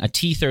piloting a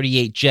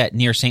T-38 jet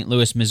near St.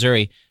 Louis,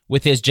 Missouri,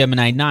 with his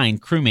Gemini 9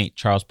 crewmate,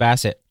 Charles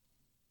Bassett.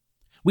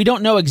 We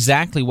don't know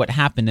exactly what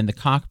happened in the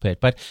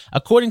cockpit, but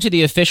according to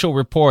the official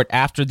report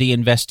after the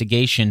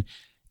investigation,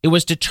 it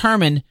was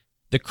determined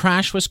the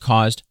crash was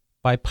caused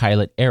by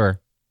pilot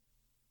error.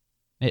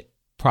 It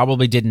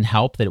probably didn't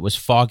help that it was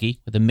foggy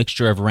with a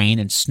mixture of rain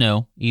and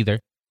snow either.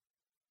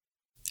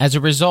 As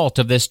a result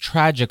of this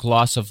tragic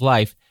loss of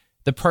life,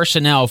 the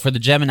personnel for the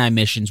Gemini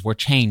missions were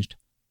changed.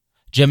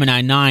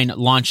 Gemini 9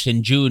 launched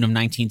in June of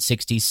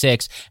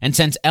 1966, and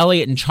since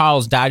Elliot and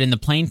Charles died in the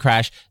plane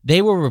crash,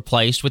 they were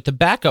replaced with the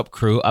backup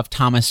crew of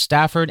Thomas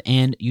Stafford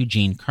and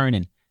Eugene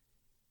Cernan.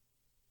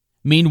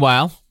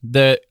 Meanwhile,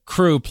 the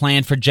crew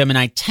planned for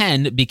Gemini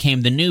 10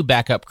 became the new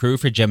backup crew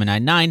for Gemini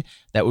 9.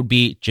 That would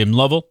be Jim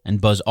Lovell and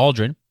Buzz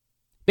Aldrin.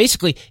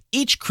 Basically,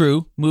 each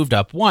crew moved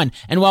up one,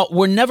 and while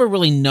we'll never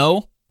really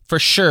know for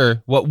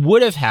sure what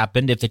would have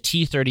happened if the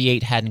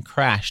T-38 hadn't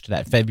crashed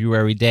that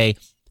February day,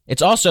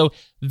 it's also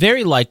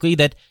very likely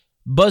that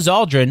Buzz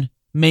Aldrin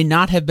may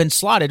not have been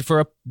slotted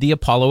for the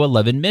Apollo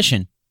 11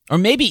 mission, or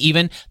maybe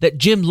even that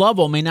Jim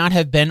Lovell may not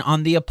have been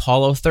on the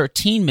Apollo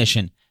 13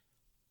 mission.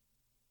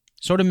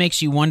 Sort of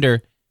makes you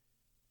wonder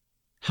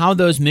how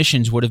those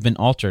missions would have been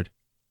altered.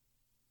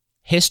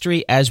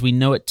 History as we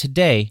know it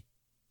today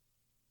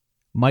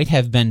might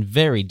have been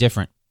very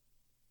different.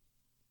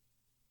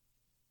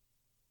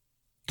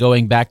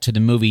 Going back to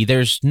the movie,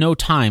 there's no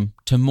time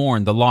to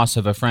mourn the loss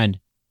of a friend.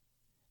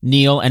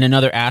 Neil and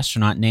another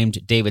astronaut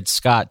named David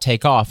Scott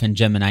take off in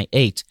Gemini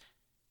 8.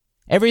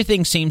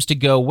 Everything seems to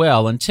go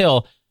well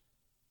until,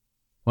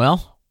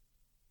 well,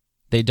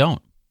 they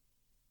don't.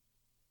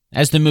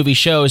 As the movie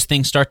shows,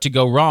 things start to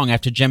go wrong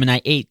after Gemini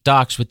 8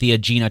 docks with the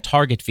Agena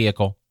target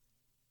vehicle.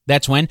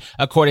 That's when,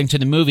 according to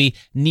the movie,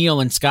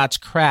 Neil and Scott's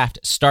craft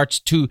starts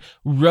to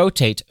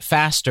rotate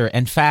faster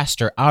and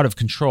faster out of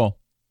control.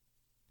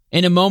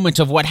 In a moment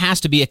of what has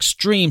to be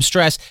extreme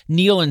stress,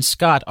 Neil and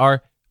Scott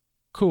are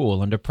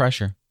cool under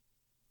pressure.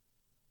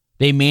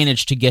 They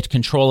manage to get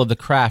control of the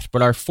craft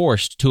but are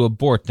forced to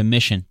abort the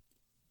mission.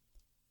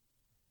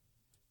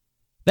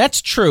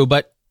 That's true,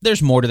 but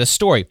there's more to the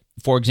story.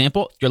 For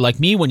example, if you're like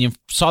me, when you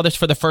saw this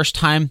for the first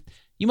time,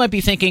 you might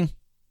be thinking,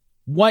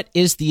 what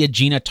is the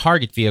Agena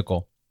target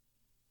vehicle?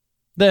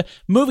 The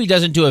movie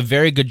doesn't do a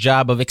very good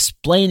job of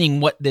explaining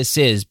what this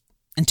is.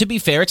 And to be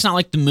fair, it's not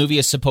like the movie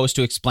is supposed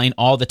to explain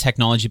all the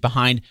technology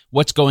behind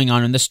what's going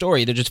on in the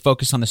story. They're just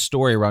focused on the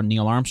story around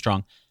Neil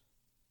Armstrong.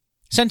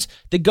 Since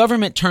the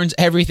government turns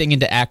everything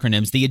into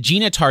acronyms, the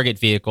Agena target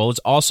vehicle is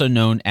also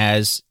known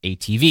as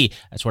ATV.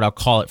 That's what I'll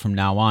call it from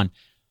now on.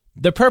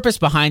 The purpose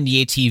behind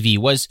the ATV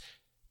was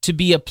to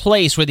be a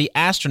place where the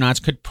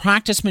astronauts could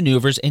practice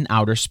maneuvers in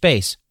outer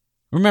space.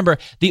 Remember,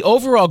 the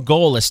overall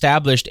goal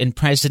established in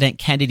President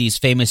Kennedy's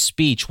famous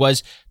speech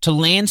was to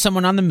land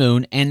someone on the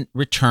moon and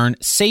return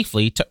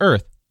safely to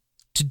Earth.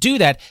 To do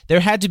that,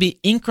 there had to be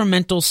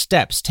incremental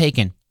steps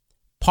taken.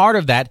 Part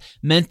of that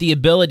meant the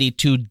ability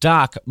to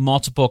dock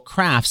multiple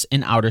crafts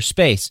in outer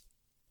space.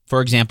 For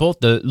example,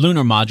 the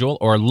lunar module,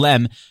 or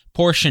LEM,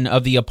 portion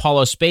of the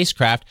Apollo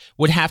spacecraft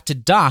would have to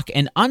dock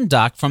and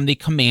undock from the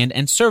Command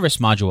and Service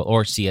Module,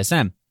 or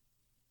CSM.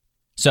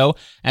 So,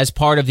 as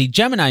part of the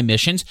Gemini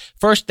missions,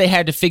 first they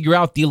had to figure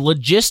out the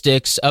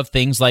logistics of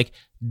things like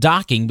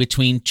docking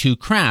between two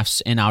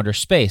crafts in outer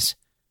space.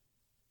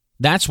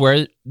 That's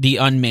where the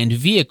unmanned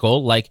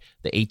vehicle, like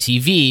the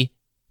ATV,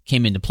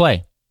 came into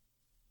play.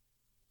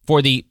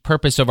 For the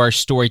purpose of our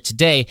story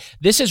today,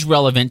 this is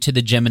relevant to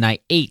the Gemini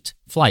 8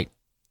 flight.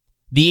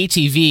 The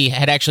ATV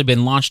had actually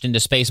been launched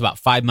into space about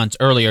 5 months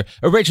earlier,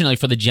 originally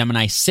for the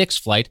Gemini 6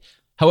 flight.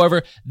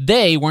 However,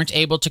 they weren't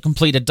able to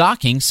complete a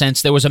docking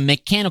since there was a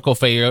mechanical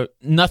failure,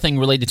 nothing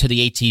related to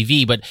the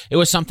ATV, but it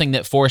was something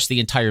that forced the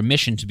entire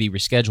mission to be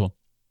rescheduled.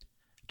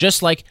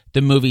 Just like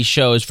the movie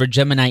shows, for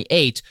Gemini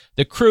 8,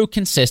 the crew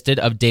consisted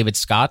of David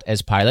Scott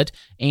as pilot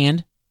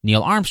and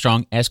Neil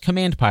Armstrong as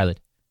command pilot.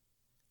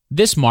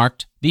 This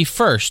marked the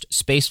first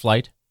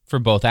spaceflight for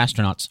both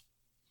astronauts.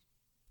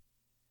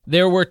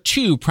 There were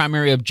two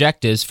primary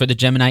objectives for the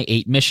Gemini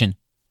 8 mission.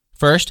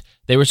 First,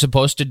 they were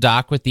supposed to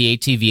dock with the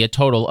ATV a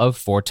total of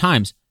 4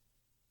 times.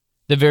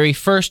 The very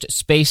first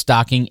space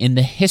docking in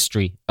the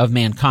history of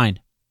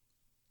mankind.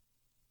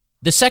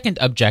 The second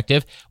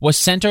objective was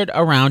centered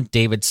around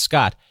David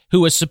Scott,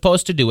 who was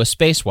supposed to do a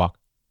spacewalk.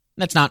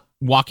 That's not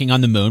walking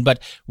on the moon,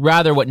 but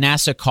rather what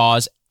NASA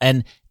calls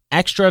an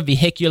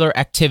extravehicular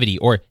activity,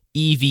 or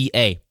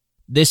EVA.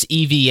 This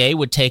EVA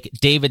would take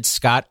David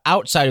Scott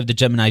outside of the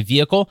Gemini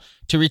vehicle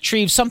to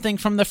retrieve something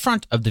from the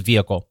front of the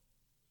vehicle.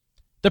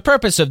 The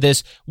purpose of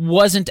this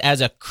wasn't as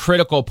a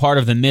critical part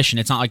of the mission.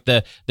 It's not like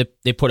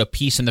they put a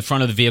piece in the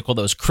front of the vehicle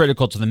that was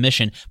critical to the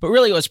mission, but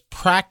really it was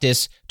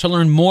practice to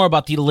learn more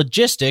about the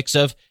logistics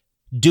of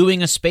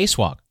doing a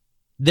spacewalk.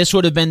 This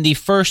would have been the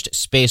first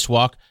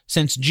spacewalk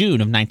since June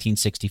of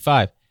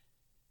 1965.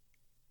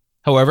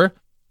 However,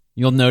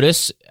 you'll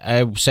notice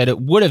I said it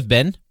would have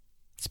been.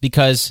 It's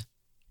because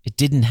it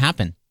didn't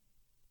happen.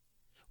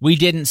 We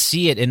didn't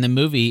see it in the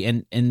movie,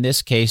 and in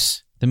this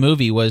case, the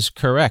movie was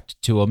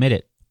correct to omit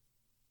it.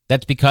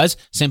 That's because,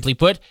 simply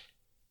put,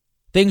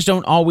 things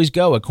don't always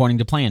go according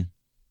to plan.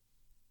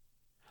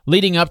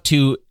 Leading up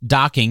to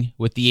docking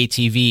with the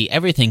ATV,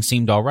 everything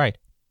seemed all right.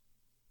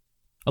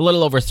 A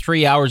little over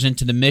 3 hours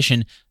into the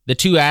mission, the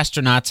two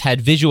astronauts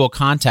had visual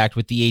contact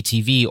with the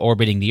ATV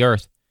orbiting the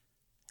Earth.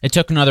 It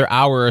took another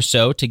hour or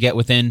so to get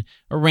within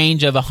a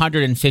range of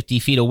 150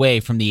 feet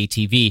away from the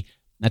ATV.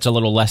 That's a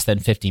little less than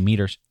 50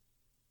 meters.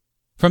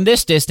 From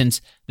this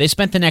distance, they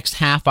spent the next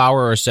half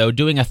hour or so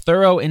doing a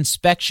thorough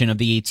inspection of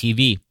the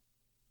ATV.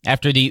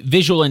 After the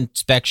visual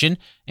inspection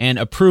and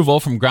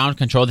approval from ground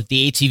control that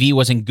the ATV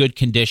was in good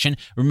condition,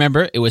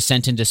 remember, it was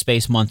sent into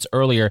space months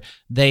earlier,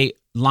 they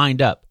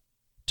lined up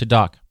to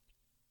dock.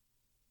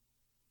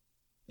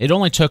 It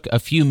only took a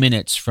few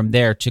minutes from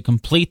there to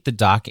complete the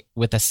dock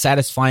with a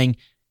satisfying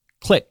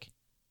click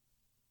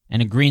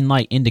and a green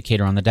light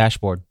indicator on the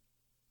dashboard.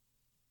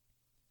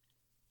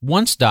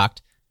 Once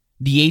docked,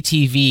 the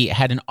ATV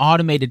had an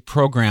automated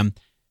program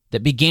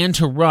that began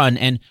to run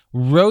and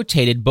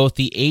rotated both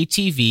the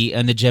ATV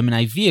and the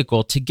Gemini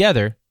vehicle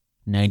together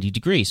 90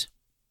 degrees.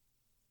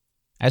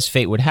 As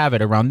fate would have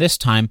it, around this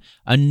time,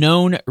 a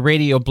known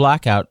radio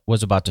blackout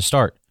was about to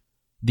start.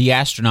 The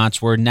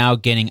astronauts were now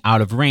getting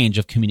out of range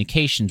of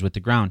communications with the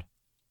ground.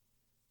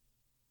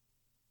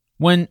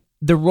 When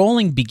the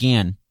rolling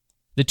began,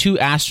 the two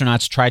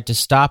astronauts tried to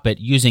stop it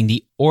using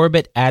the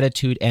Orbit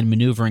Attitude and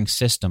Maneuvering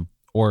System,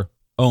 or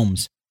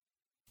OMS.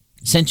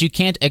 Since you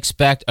can't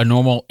expect a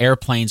normal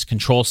airplane's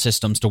control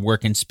systems to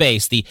work in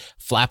space, the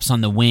flaps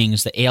on the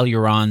wings, the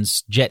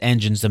ailerons, jet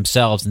engines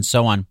themselves, and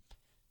so on,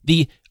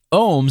 the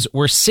OMS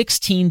were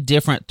 16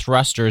 different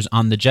thrusters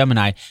on the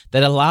Gemini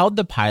that allowed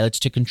the pilots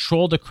to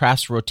control the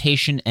craft's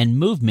rotation and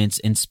movements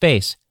in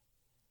space.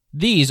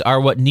 These are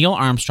what Neil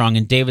Armstrong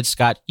and David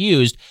Scott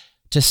used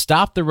to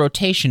stop the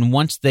rotation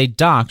once they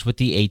docked with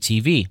the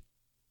ATV.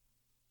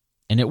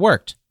 And it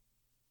worked.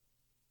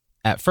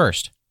 At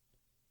first.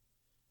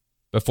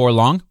 Before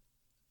long,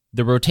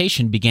 the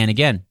rotation began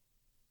again.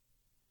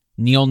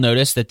 Neil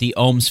noticed that the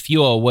OMS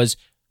fuel was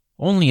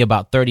only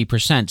about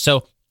 30%,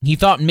 so he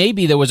thought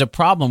maybe there was a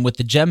problem with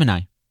the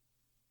Gemini.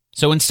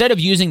 So instead of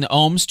using the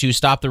OMS to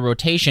stop the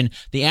rotation,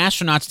 the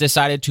astronauts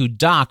decided to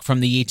dock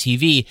from the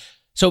ATV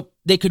so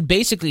they could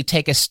basically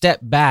take a step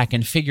back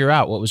and figure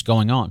out what was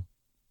going on.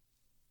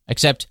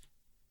 Except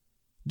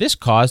this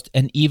caused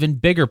an even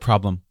bigger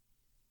problem.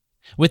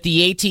 With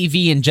the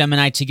ATV and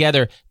Gemini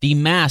together, the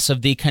mass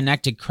of the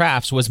connected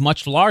crafts was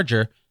much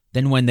larger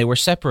than when they were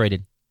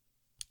separated.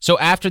 So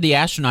after the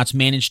astronauts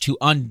managed to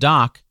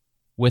undock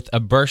with a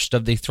burst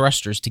of the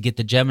thrusters to get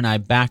the Gemini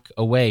back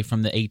away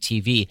from the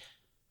ATV,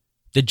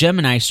 the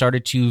Gemini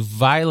started to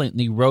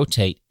violently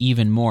rotate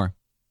even more.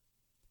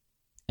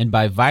 And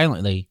by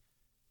violently,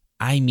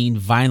 I mean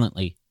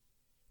violently.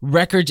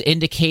 Records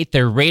indicate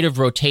their rate of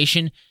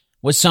rotation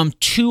was some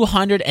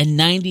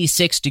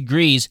 296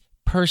 degrees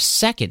per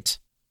second.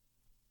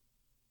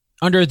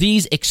 Under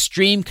these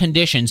extreme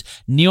conditions,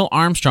 Neil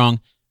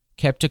Armstrong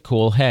kept a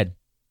cool head.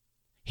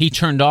 He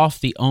turned off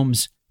the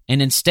OMS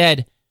and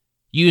instead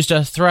used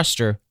a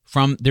thruster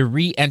from the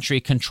Re-Entry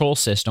Control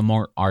System,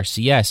 or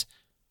RCS.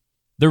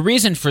 The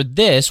reason for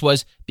this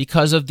was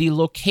because of the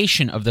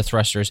location of the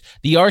thrusters.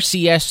 The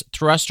RCS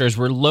thrusters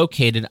were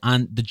located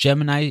on the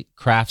Gemini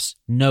craft's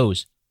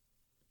nose.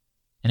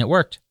 And it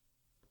worked.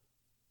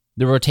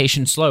 The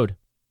rotation slowed,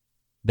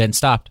 then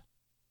stopped.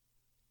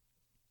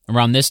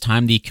 Around this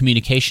time, the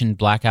communication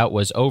blackout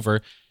was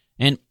over,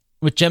 and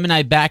with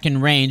Gemini back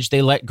in range,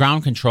 they let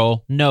ground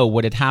control know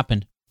what had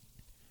happened.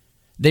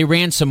 They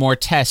ran some more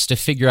tests to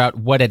figure out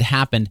what had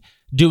happened,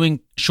 doing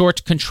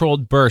short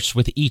controlled bursts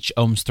with each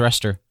OMS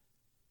thruster.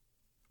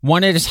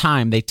 One at a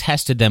time, they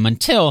tested them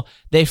until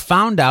they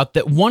found out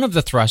that one of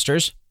the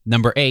thrusters,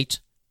 number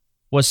 8,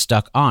 was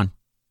stuck on.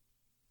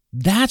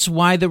 That's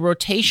why the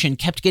rotation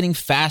kept getting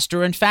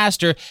faster and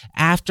faster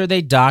after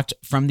they docked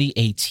from the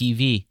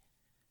ATV.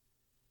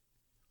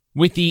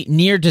 With the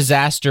near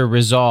disaster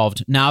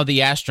resolved, now the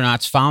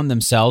astronauts found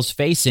themselves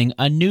facing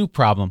a new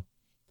problem.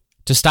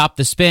 To stop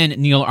the spin,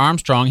 Neil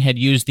Armstrong had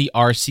used the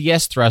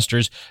RCS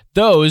thrusters.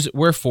 Those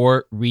were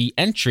for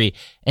re-entry,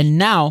 and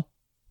now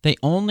they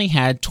only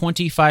had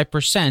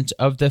 25%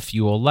 of the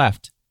fuel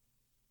left.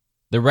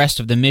 The rest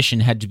of the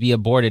mission had to be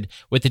aborted,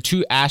 with the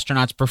two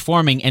astronauts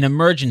performing an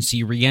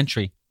emergency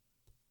re-entry.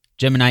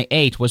 Gemini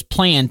 8 was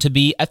planned to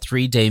be a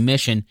 3-day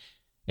mission.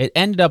 It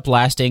ended up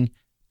lasting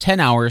 10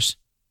 hours,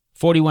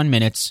 41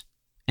 minutes,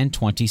 and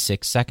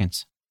 26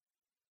 seconds.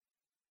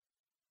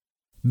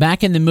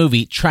 Back in the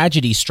movie,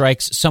 tragedy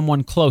strikes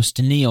someone close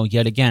to Neil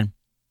yet again.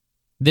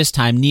 This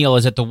time, Neil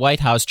is at the White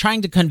House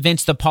trying to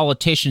convince the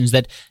politicians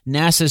that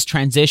NASA's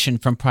transition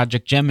from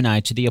Project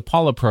Gemini to the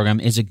Apollo program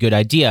is a good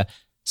idea.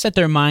 Set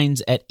their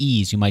minds at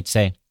ease, you might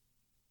say.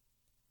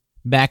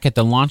 Back at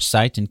the launch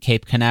site in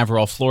Cape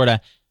Canaveral,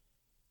 Florida,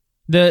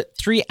 the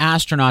 3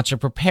 astronauts are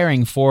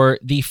preparing for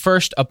the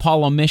first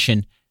Apollo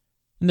mission,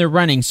 and they're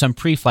running some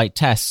pre-flight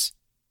tests.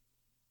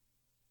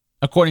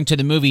 According to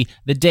the movie,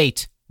 the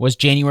date was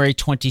January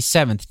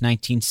 27th,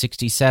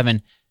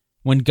 1967,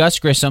 when Gus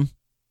Grissom,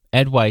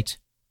 Ed White,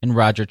 and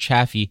Roger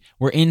Chaffee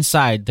were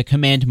inside the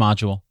command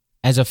module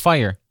as a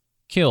fire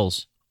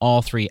kills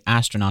all 3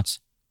 astronauts.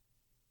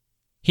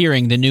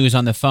 Hearing the news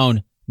on the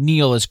phone,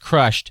 Neil is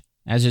crushed,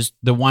 as is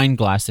the wine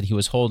glass that he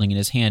was holding in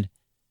his hand.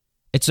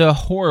 It's a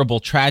horrible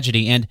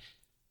tragedy, and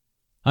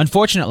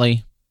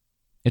unfortunately,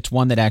 it's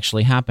one that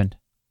actually happened.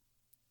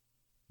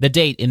 The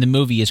date in the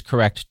movie is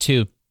correct,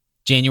 too.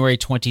 January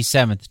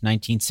 27th,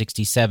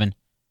 1967.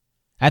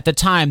 At the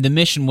time, the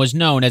mission was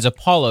known as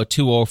Apollo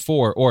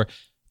 204 or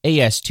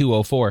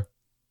AS-204.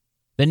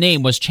 The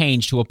name was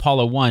changed to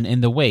Apollo 1 in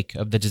the wake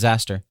of the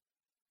disaster.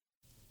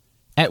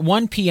 At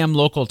 1 p.m.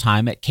 local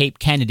time at Cape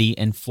Kennedy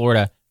in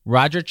Florida,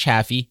 Roger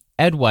Chaffee,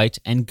 Ed White,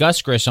 and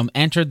Gus Grissom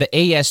entered the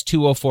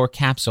AS-204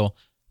 capsule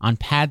on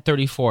Pad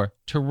 34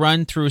 to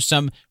run through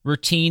some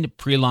routine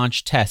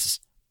pre-launch tests.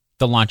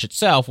 The launch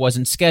itself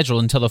wasn't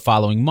scheduled until the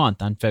following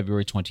month on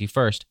February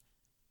 21st.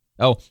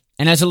 Oh,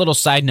 and as a little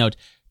side note,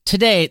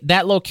 today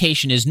that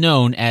location is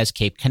known as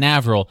Cape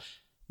Canaveral,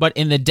 but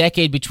in the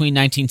decade between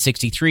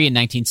 1963 and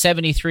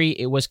 1973,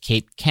 it was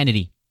Cape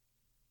Kennedy.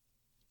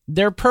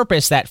 Their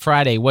purpose that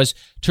Friday was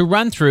to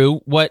run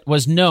through what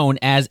was known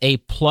as a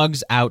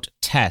plugs-out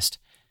test.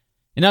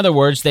 In other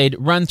words, they'd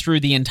run through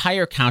the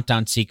entire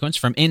countdown sequence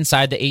from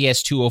inside the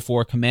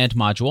AS-204 command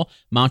module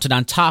mounted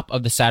on top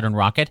of the Saturn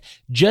rocket,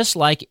 just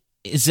like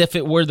as if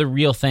it were the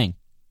real thing.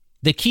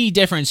 The key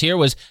difference here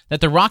was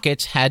that the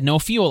rocket had no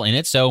fuel in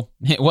it, so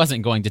it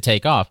wasn't going to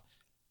take off.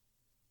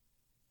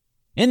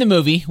 In the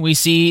movie, we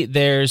see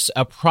there's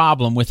a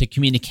problem with the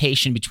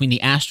communication between the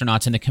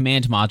astronauts and the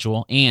command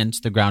module and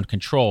the ground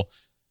control.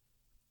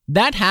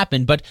 That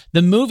happened, but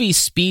the movie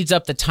speeds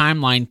up the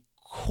timeline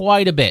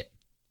quite a bit.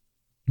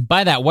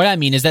 By that, what I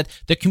mean is that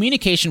the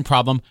communication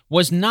problem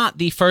was not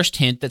the first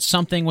hint that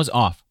something was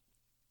off.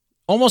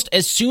 Almost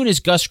as soon as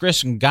Gus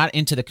Grissom got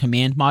into the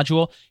command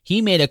module,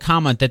 he made a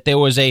comment that there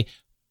was a,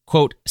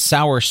 quote,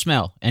 sour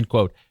smell, end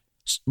quote,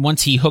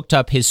 once he hooked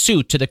up his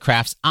suit to the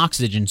craft's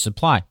oxygen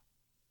supply.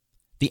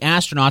 The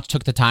astronauts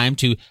took the time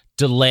to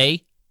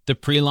delay the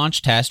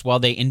pre-launch test while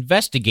they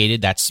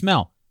investigated that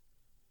smell.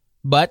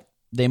 But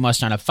they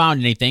must not have found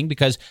anything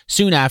because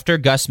soon after,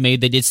 Gus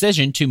made the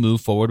decision to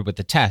move forward with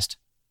the test.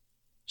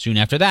 Soon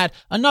after that,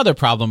 another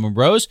problem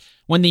arose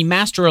when the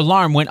master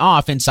alarm went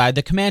off inside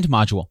the command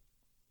module.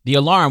 The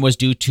alarm was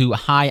due to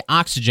high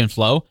oxygen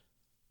flow,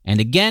 and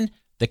again,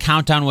 the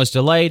countdown was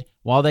delayed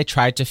while they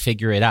tried to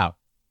figure it out.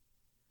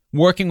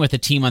 Working with a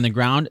team on the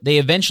ground, they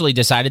eventually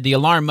decided the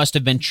alarm must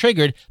have been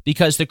triggered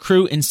because the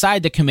crew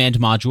inside the command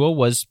module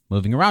was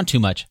moving around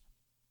too much.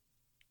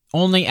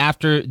 Only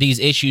after these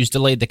issues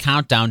delayed the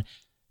countdown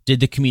did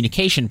the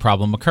communication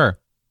problem occur.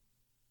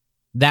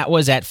 That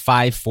was at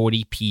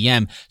 5:40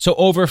 p.m., so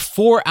over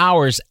 4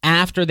 hours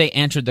after they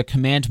entered the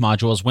command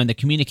modules when the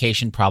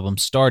communication problem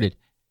started.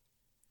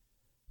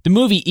 The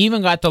movie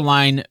even got the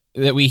line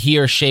that we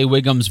hear Shea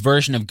Whigham's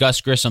version of Gus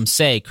Grissom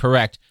say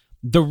correct.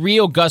 The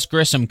real Gus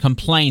Grissom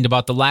complained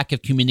about the lack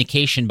of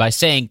communication by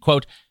saying,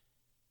 quote,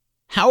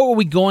 "How are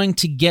we going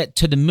to get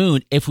to the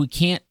moon if we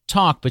can't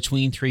talk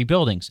between three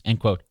buildings?"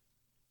 End quote.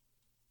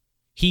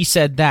 He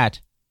said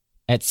that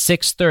at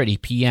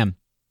 6:30 p.m.,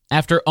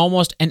 after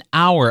almost an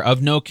hour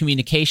of no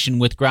communication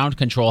with ground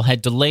control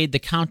had delayed the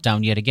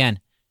countdown yet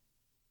again.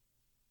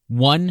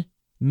 1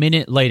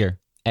 minute later,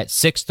 at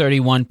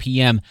 6:31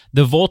 p.m.,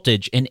 the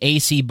voltage in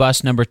AC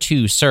bus number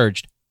 2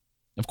 surged.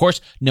 Of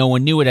course, no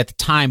one knew it at the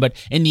time, but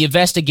in the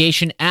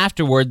investigation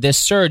afterward, this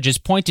surge is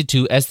pointed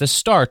to as the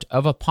start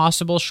of a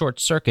possible short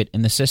circuit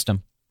in the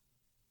system.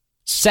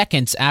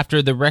 Seconds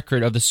after the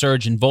record of the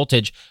surge in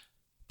voltage,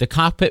 the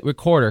cockpit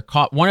recorder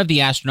caught one of the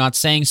astronauts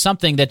saying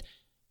something that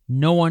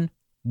no one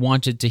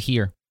wanted to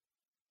hear.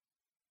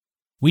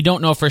 We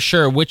don't know for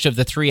sure which of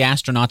the three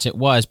astronauts it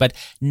was, but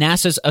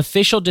NASA's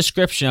official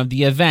description of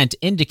the event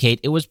indicate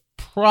it was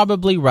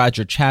probably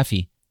Roger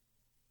Chaffee.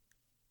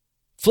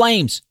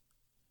 "Flames,"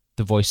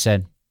 the voice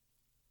said.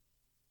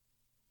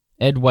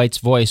 Ed White's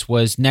voice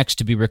was next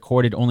to be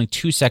recorded only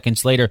 2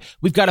 seconds later.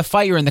 "We've got a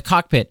fire in the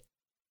cockpit."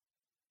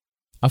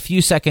 A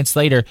few seconds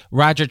later,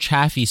 Roger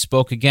Chaffee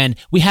spoke again.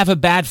 "We have a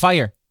bad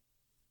fire."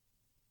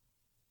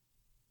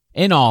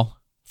 In all,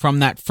 from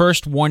that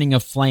first warning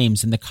of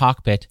flames in the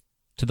cockpit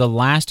to the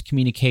last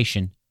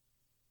communication,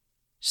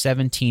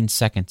 17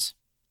 seconds.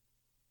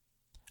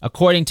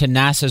 According to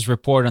NASA's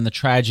report on the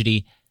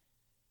tragedy,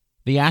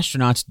 the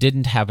astronauts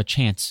didn't have a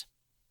chance.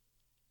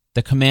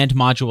 The command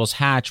module's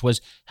hatch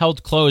was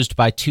held closed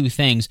by two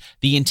things: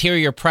 the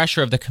interior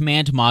pressure of the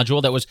command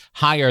module that was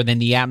higher than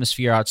the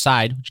atmosphere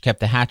outside, which kept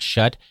the hatch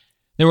shut.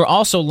 There were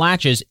also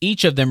latches,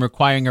 each of them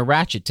requiring a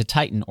ratchet to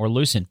tighten or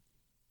loosen.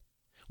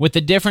 With the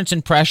difference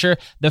in pressure,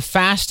 the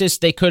fastest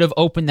they could have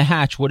opened the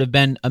hatch would have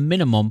been a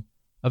minimum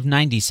of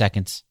 90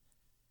 seconds.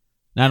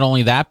 Not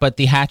only that, but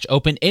the hatch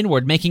opened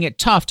inward, making it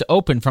tough to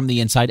open from the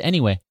inside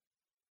anyway.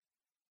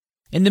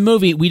 In the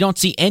movie, we don't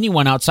see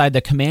anyone outside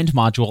the command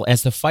module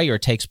as the fire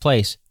takes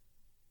place.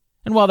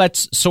 And while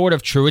that's sort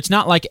of true, it's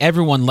not like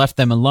everyone left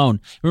them alone.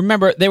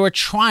 Remember, they were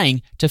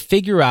trying to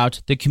figure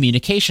out the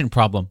communication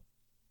problem.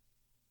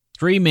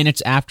 3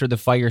 minutes after the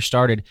fire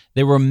started,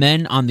 there were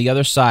men on the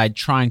other side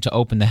trying to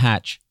open the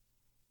hatch.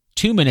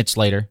 2 minutes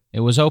later, it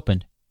was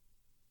opened.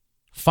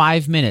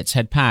 5 minutes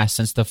had passed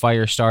since the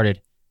fire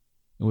started.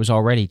 It was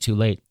already too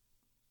late.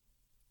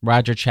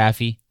 Roger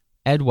Chaffee,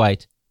 Ed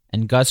White,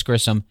 and Gus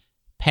Grissom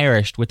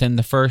perished within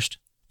the first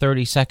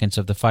 30 seconds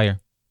of the fire.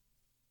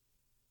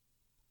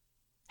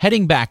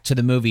 Heading back to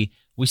the movie,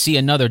 we see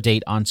another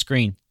date on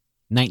screen,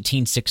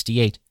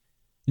 1968.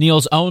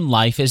 Neil's own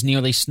life is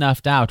nearly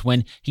snuffed out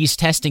when he's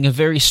testing a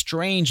very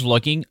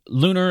strange-looking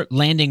lunar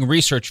landing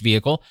research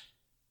vehicle.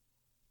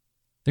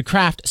 The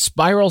craft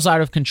spirals out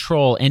of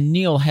control, and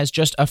Neil has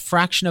just a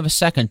fraction of a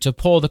second to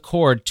pull the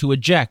cord to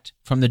eject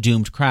from the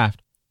doomed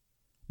craft.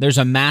 There's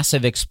a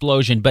massive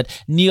explosion,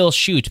 but Neil's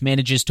chute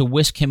manages to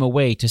whisk him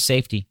away to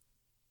safety.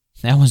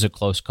 That was a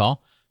close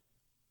call.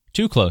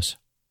 Too close.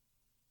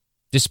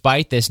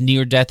 Despite this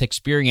near-death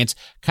experience,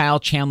 Kyle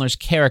Chandler's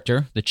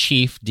character, the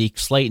chief, Deke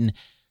Slayton,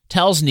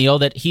 tells Neil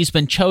that he's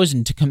been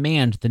chosen to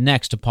command the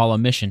next Apollo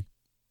mission,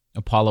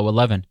 Apollo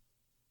 11.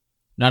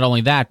 Not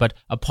only that, but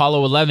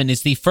Apollo 11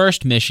 is the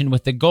first mission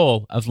with the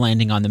goal of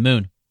landing on the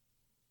moon.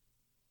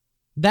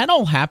 That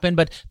all happened,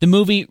 but the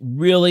movie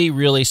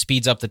really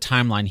speeds up the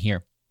timeline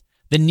here.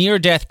 The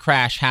near-death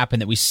crash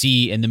that we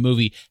see in the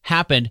movie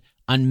happened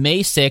on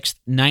May 6th,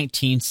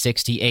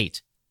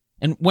 1968.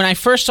 And when I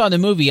first saw the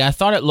movie, I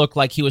thought it looked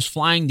like he was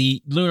flying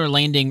the lunar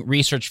landing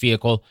research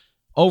vehicle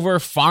over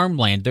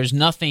farmland. There's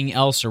nothing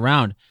else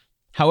around.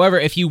 However,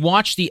 if you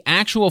watch the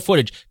actual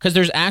footage, because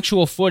there's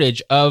actual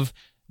footage of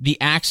the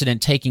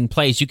accident taking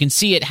place, you can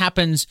see it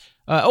happens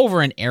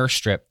over an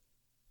airstrip.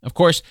 Of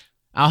course,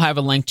 I'll have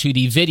a link to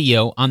the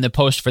video on the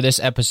post for this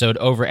episode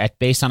over at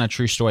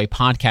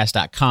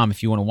basedonatruestorypodcast.com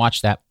if you want to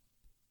watch that.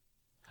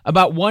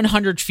 About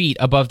 100 feet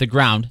above the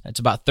ground, that's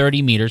about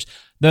 30 meters,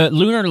 the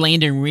lunar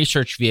landing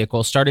research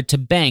vehicle started to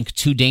bank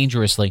too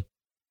dangerously.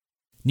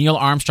 Neil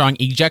Armstrong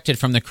ejected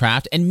from the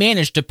craft and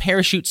managed to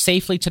parachute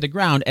safely to the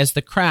ground as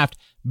the craft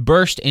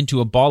burst into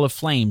a ball of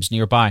flames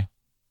nearby.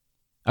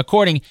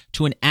 According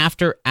to an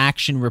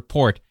after-action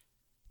report,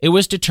 it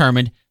was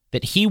determined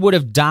that he would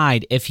have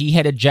died if he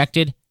had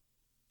ejected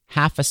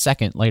half a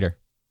second later.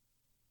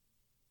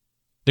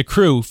 The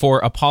crew for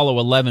Apollo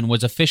 11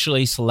 was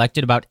officially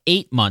selected about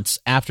 8 months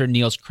after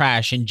Neil's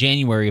crash in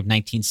January of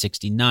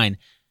 1969.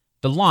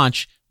 The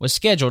launch was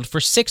scheduled for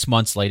 6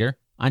 months later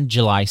on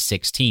July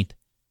 16th.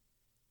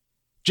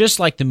 Just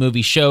like the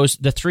movie shows,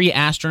 the 3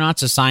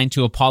 astronauts assigned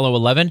to Apollo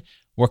 11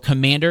 were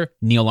Commander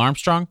Neil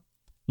Armstrong,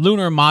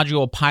 Lunar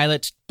Module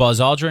Pilot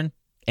Buzz Aldrin,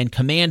 and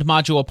Command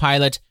Module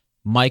Pilot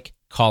Mike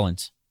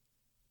Collins.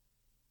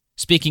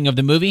 Speaking of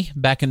the movie,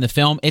 back in the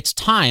film, it's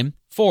time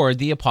for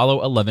the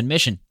Apollo 11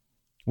 mission.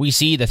 We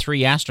see the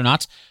 3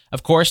 astronauts.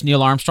 Of course,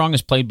 Neil Armstrong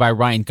is played by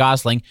Ryan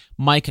Gosling,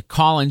 Mike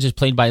Collins is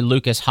played by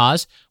Lucas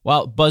Haas,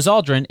 while Buzz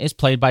Aldrin is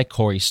played by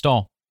Corey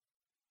Stoll.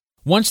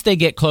 Once they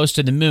get close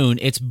to the moon,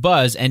 it's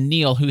Buzz and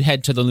Neil who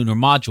head to the lunar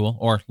module,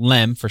 or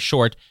LEM for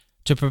short,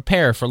 to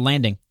prepare for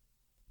landing.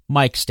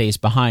 Mike stays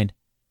behind.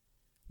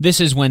 This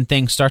is when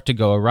things start to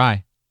go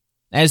awry.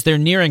 As they're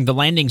nearing the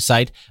landing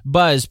site,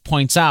 Buzz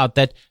points out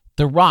that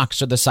the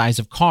rocks are the size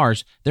of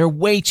cars. They're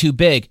way too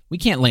big. We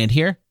can't land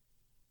here.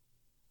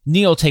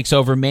 Neil takes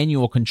over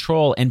manual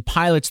control and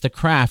pilots the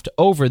craft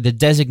over the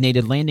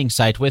designated landing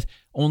site with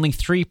only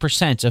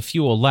 3% of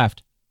fuel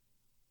left.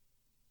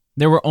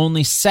 There were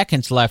only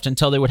seconds left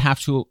until they would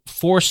have to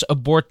force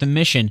abort the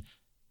mission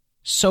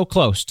so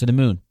close to the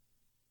moon.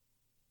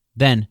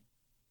 Then,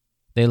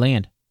 they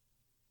land.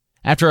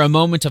 After a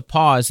moment of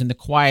pause in the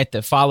quiet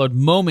that followed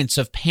moments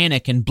of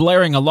panic and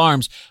blaring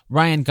alarms,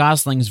 Ryan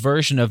Gosling's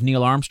version of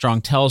Neil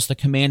Armstrong tells the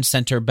command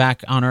center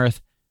back on Earth,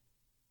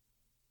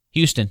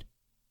 "Houston,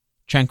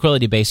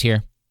 Tranquility Base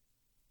here.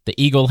 The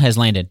Eagle has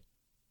landed."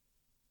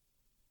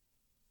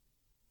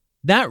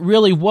 That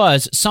really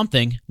was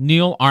something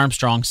Neil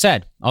Armstrong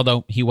said.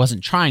 Although he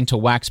wasn't trying to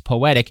wax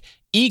poetic,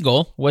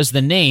 Eagle was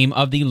the name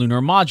of the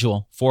lunar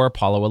module for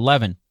Apollo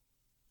 11.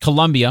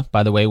 Columbia,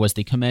 by the way, was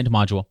the command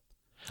module.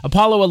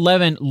 Apollo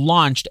 11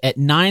 launched at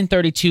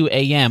 9:32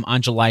 a.m.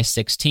 on July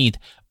 16th.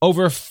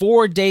 Over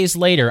 4 days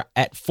later,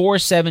 at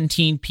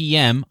 4:17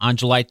 p.m. on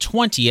July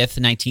 20th,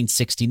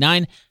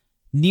 1969,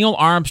 Neil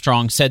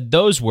Armstrong said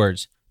those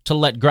words to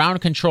let ground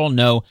control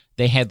know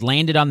they had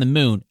landed on the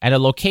moon at a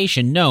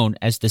location known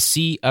as the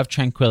Sea of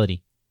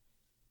Tranquility.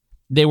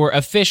 They were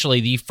officially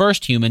the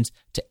first humans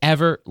to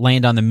ever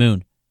land on the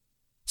moon.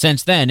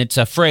 Since then, it's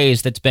a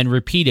phrase that's been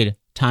repeated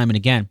time and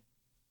again.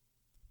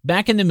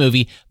 Back in the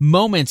movie,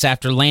 moments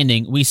after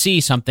landing, we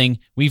see something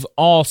we've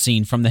all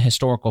seen from the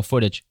historical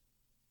footage.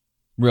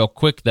 Real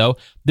quick, though,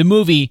 the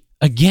movie,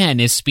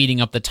 again, is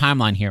speeding up the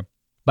timeline here.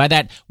 By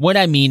that, what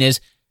I mean is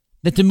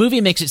that the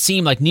movie makes it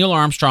seem like Neil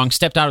Armstrong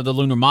stepped out of the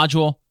lunar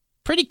module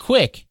pretty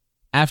quick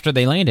after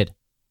they landed.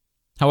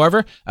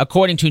 However,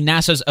 according to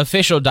NASA's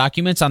official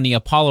documents on the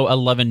Apollo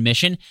 11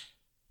 mission,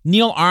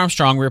 Neil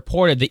Armstrong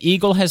reported the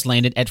Eagle has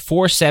landed at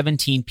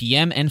 4:17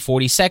 p.m. and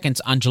 40 seconds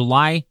on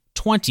July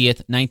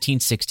 20th,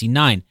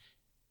 1969.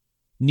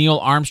 Neil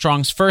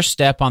Armstrong's first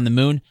step on the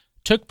moon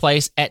took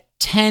place at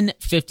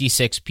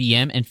 10:56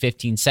 p.m. and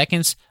 15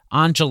 seconds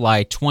on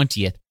July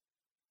 20th.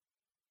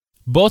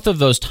 Both of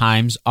those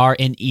times are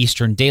in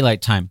Eastern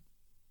Daylight Time.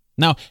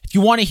 Now, if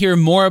you want to hear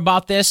more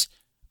about this,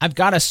 I've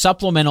got a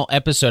supplemental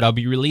episode I'll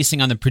be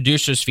releasing on the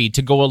producer's feed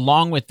to go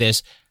along with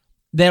this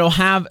that'll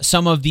have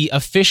some of the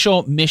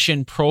official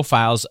mission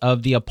profiles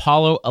of the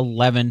Apollo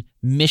 11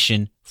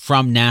 mission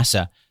from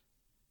NASA.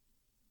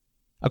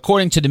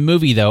 According to the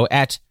movie, though,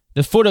 at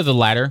the foot of the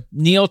ladder,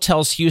 Neil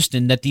tells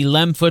Houston that the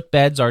Lem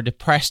footbeds are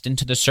depressed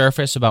into the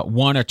surface about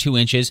 1 or 2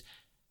 inches.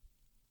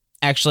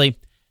 Actually,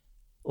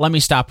 let me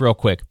stop real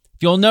quick.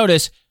 If you'll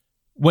notice,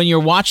 when you're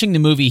watching the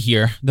movie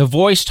here, the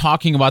voice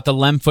talking about the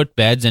Lem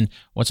footbeds and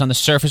what's on the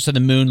surface of the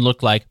moon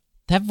look like,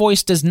 that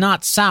voice does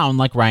not sound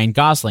like Ryan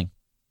Gosling.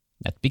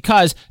 That's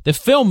because the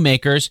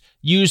filmmakers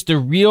used the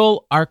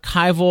real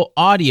archival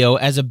audio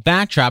as a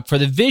backdrop for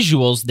the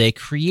visuals they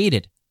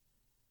created.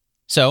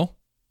 So,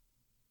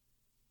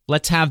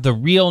 let's have the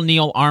real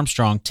Neil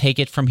Armstrong take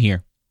it from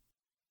here.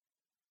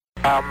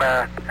 I'm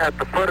at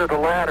the foot of the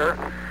ladder.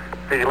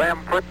 The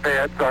Lem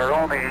footbeds are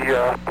only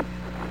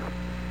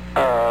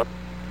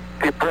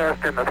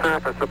depressed in the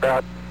surface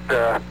about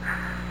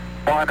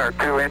 1 or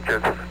 2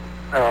 inches,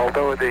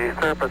 although the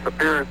surface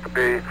appears to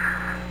be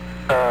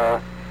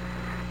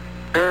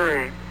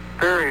very,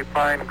 very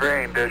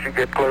fine-grained as you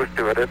get close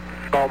to it. It's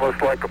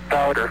almost like a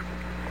powder.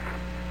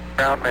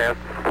 Ground mass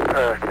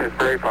is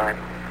very fine.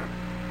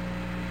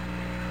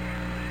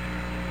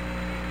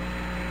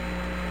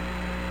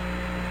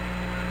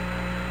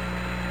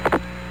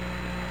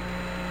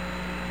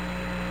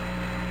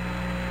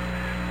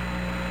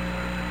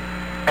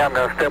 I'm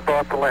going to step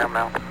off the Lem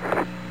now.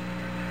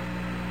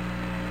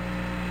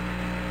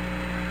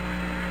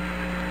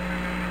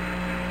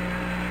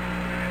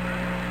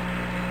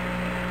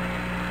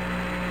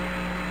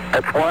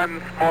 That's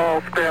one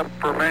small step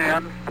for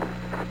man,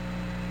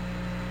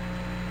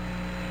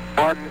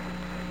 one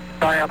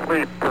giant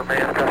leap for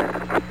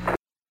mankind.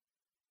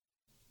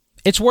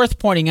 It's worth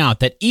pointing out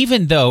that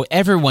even though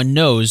everyone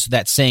knows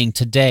that saying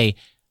today,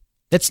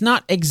 that's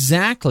not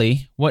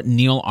exactly what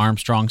Neil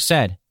Armstrong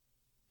said.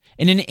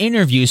 In an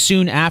interview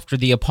soon after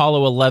the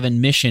Apollo 11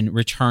 mission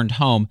returned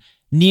home,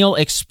 Neil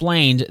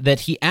explained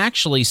that he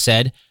actually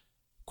said,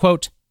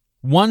 quote,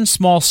 "One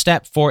small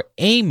step for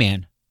a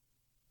man,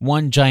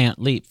 one giant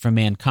leap for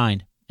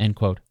mankind," end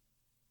quote.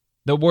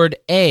 The word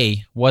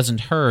 "a"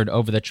 wasn't heard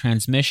over the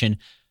transmission.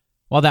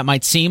 While that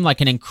might seem like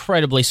an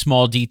incredibly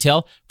small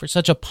detail, for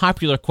such a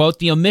popular quote,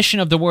 the omission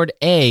of the word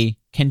 "a"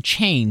 can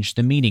change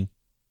the meaning.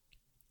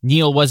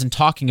 Neil wasn't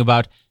talking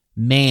about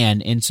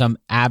man in some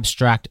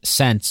abstract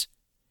sense.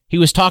 He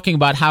was talking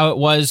about how it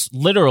was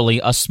literally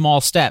a small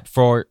step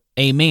for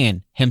a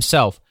man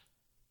himself,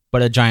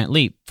 but a giant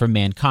leap for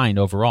mankind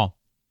overall.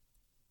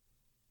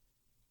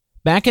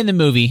 Back in the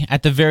movie,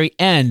 at the very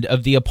end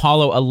of the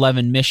Apollo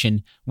 11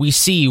 mission, we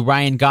see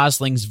Ryan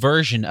Gosling's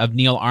version of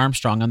Neil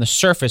Armstrong on the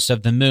surface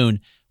of the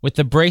moon with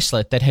the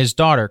bracelet that his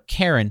daughter,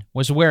 Karen,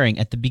 was wearing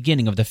at the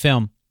beginning of the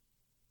film.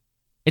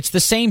 It's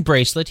the same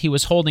bracelet he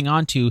was holding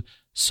onto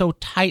so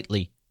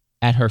tightly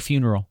at her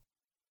funeral.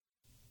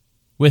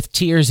 With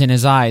tears in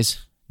his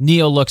eyes,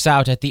 Neil looks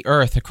out at the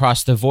Earth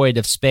across the void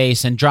of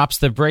space and drops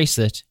the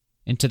bracelet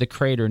into the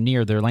crater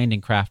near their landing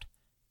craft.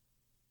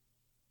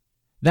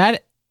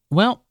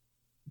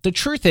 The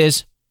truth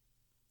is,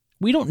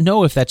 we don't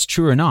know if that's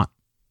true or not.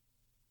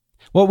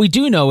 What we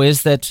do know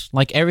is that,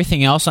 like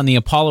everything else on the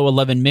Apollo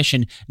 11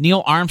 mission,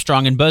 Neil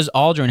Armstrong and Buzz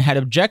Aldrin had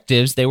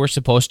objectives they were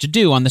supposed to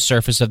do on the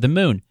surface of the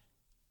moon.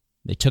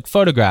 They took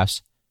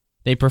photographs.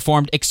 They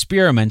performed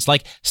experiments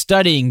like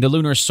studying the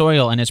lunar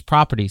soil and its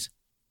properties.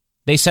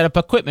 They set up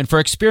equipment for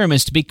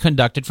experiments to be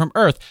conducted from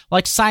Earth,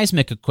 like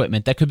seismic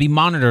equipment that could be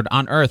monitored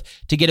on Earth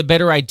to get a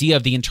better idea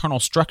of the internal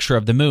structure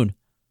of the moon.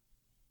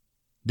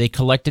 They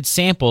collected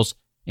samples,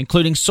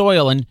 including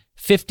soil and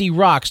 50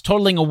 rocks,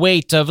 totaling a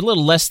weight of a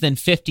little less than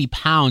 50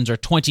 pounds or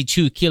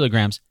 22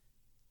 kilograms.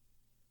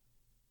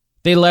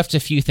 They left a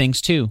few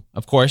things too.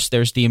 Of course,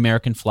 there's the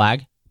American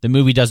flag. The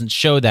movie doesn't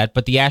show that,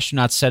 but the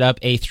astronauts set up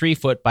a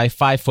 3-foot by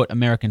 5-foot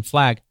American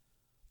flag.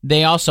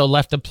 They also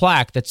left a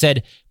plaque that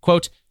said,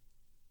 quote,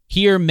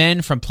 "Here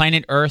men from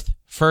planet Earth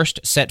first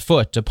set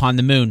foot upon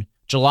the moon,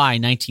 July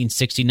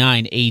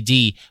 1969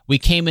 AD. We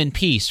came in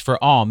peace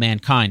for all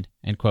mankind,"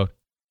 end quote.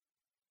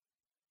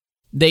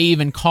 They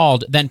even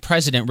called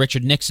then-President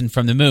Richard Nixon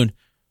from the moon,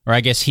 or I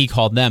guess he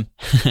called them.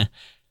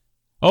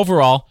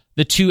 Overall,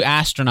 the two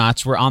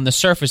astronauts were on the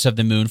surface of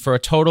the moon for a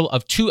total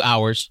of 2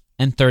 hours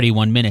and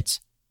 31 minutes.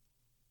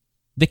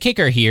 The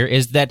kicker here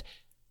is that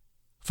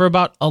for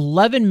about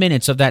 11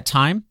 minutes of that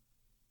time,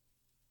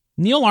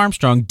 Neil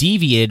Armstrong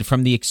deviated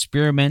from the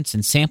experiments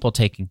and sample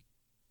taking.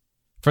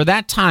 For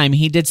that time,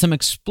 he did some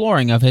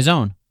exploring of his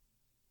own.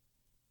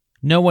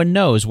 No one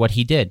knows what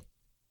he did.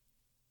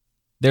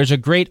 There's a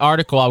great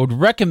article I would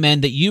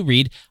recommend that you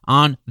read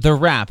on The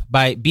Wrap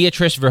by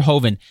Beatrice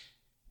Verhoeven.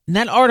 And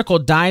that article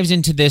dives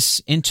into this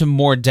into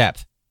more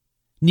depth.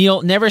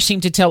 Neil never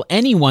seemed to tell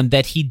anyone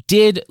that he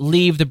did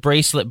leave the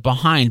bracelet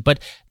behind,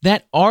 but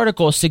that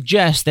article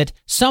suggests that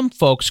some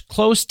folks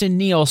close to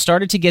Neil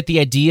started to get the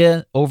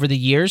idea over the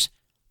years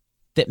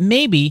that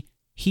maybe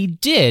he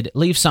did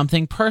leave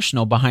something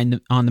personal behind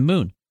on the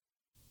moon.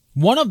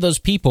 One of those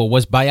people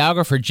was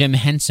biographer Jim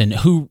Henson,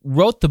 who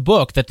wrote the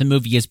book that the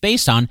movie is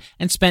based on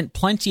and spent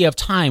plenty of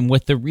time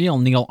with the real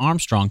Neil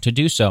Armstrong to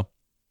do so.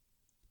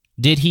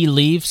 Did he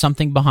leave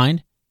something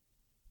behind?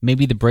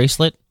 Maybe the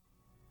bracelet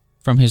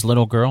from his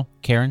little girl,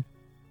 Karen?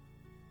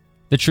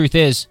 The truth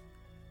is,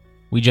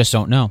 We just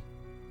don't know.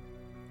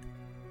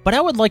 But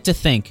I would like to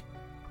think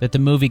that the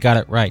movie got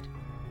it right.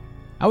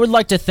 I would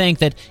like to think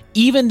that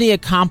even the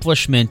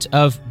accomplishment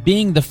of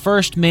being the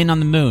first man on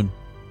the moon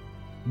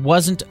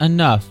wasn't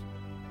enough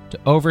to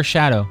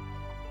overshadow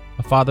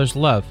a father's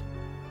love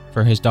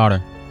for his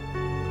daughter.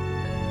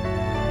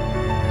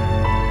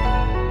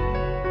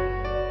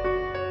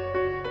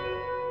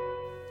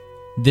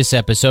 This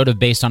episode of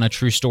Based on a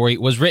True Story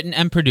was written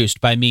and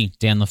produced by me,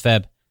 Dan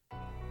Lefebvre.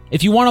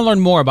 If you want to learn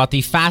more about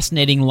the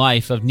fascinating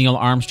life of Neil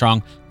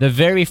Armstrong, the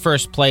very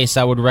first place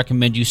I would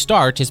recommend you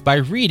start is by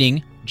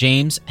reading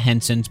James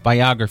Henson's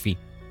biography.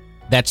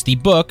 That's the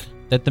book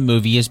that the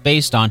movie is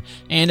based on,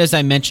 and as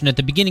I mentioned at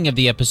the beginning of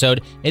the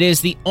episode, it is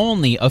the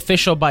only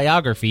official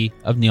biography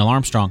of Neil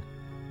Armstrong.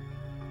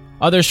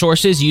 Other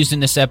sources used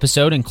in this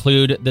episode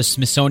include the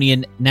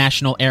Smithsonian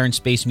National Air and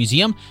Space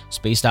Museum,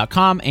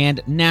 Space.com, and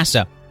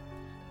NASA.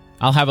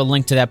 I'll have a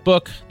link to that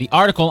book, the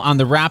article on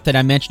the wrap that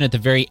I mentioned at the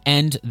very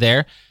end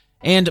there,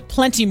 and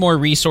plenty more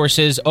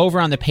resources over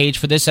on the page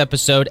for this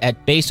episode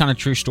at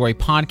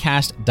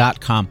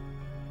basedonatruestorypodcast.com.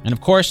 And of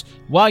course,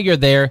 while you're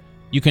there,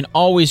 you can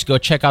always go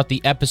check out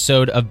the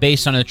episode of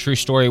Based on a True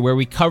Story where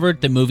we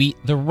covered the movie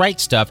The Right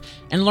Stuff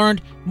and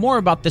learned more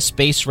about the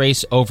space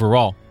race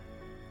overall.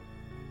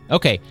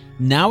 Okay,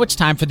 now it's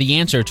time for the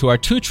answer to our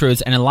 2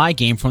 truths and a lie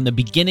game from the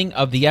beginning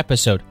of the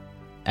episode.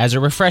 As a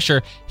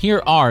refresher,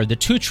 here are the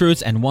 2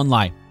 truths and 1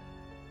 lie.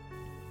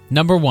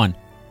 Number 1.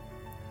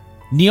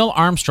 Neil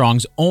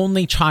Armstrong's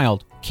only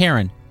child,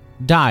 Karen,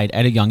 died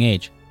at a young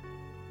age.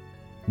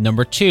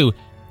 Number 2.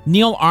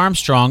 Neil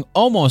Armstrong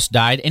almost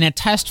died in a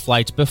test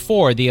flight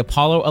before the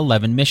Apollo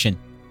 11 mission.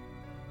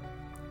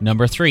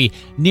 Number 3.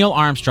 Neil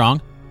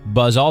Armstrong,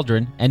 Buzz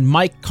Aldrin, and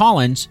Mike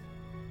Collins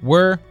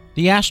were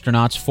the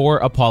astronauts for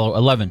Apollo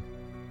 11.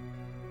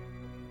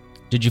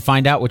 Did you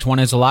find out which one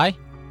is a lie?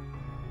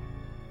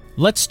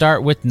 Let's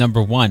start with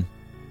number 1.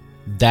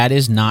 That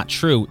is not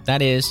true.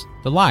 That is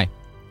the lie.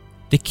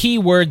 The key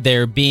word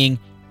there being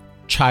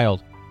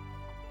child.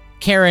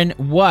 Karen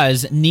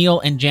was Neil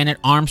and Janet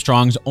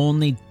Armstrong's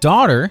only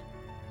daughter,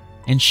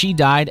 and she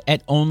died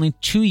at only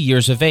 2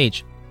 years of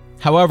age.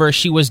 However,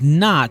 she was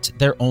not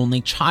their only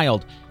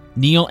child.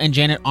 Neil and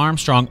Janet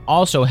Armstrong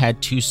also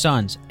had 2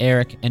 sons,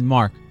 Eric and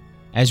Mark.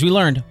 As we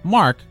learned,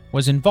 Mark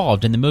was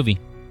involved in the movie.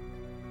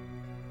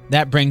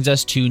 That brings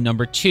us to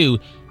number 2.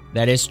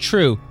 That is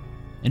true.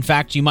 In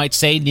fact, you might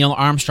say Neil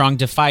Armstrong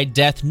defied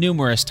death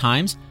numerous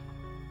times.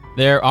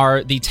 There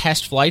are the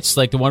test flights,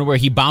 like the one where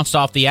he bounced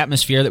off the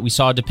atmosphere that we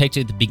saw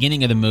depicted at the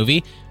beginning of the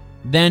movie.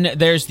 Then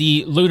there's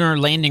the lunar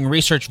landing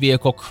research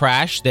vehicle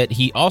crash that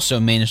he also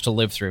managed to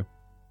live through.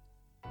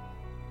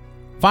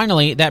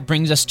 Finally, that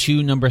brings us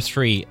to number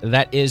 3.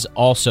 That is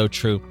also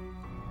true.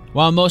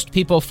 While most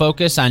people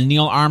focus on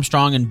Neil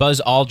Armstrong and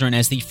Buzz Aldrin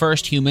as the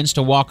first humans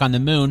to walk on the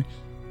moon,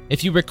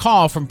 if you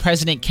recall from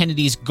President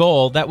Kennedy's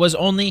goal, that was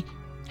only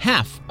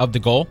half of the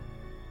goal.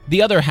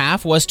 The other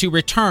half was to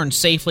return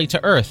safely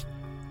to Earth.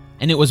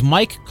 And it was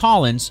Mike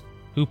Collins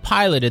who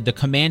piloted the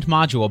command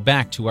module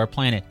back to our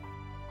planet.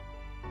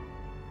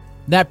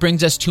 That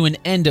brings us to an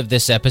end of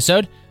this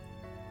episode.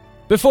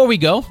 Before we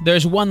go,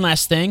 there's one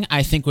last thing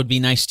I think would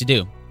be nice to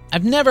do.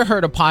 I've never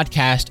heard a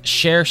podcast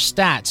share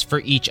stats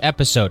for each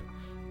episode,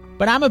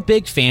 but I'm a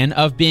big fan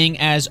of being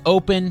as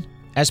open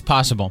as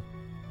possible.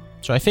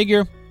 So I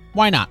figure,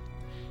 why not?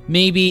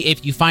 Maybe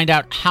if you find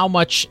out how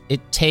much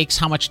it takes,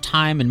 how much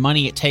time and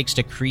money it takes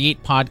to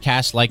create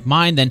podcasts like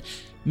mine, then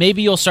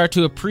maybe you'll start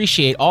to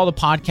appreciate all the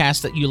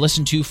podcasts that you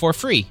listen to for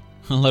free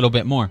a little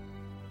bit more.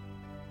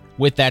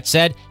 With that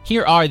said,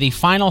 here are the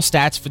final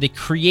stats for the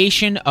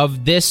creation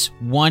of this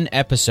one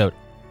episode.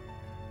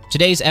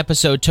 Today's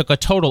episode took a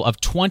total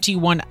of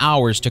 21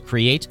 hours to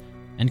create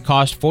and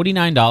cost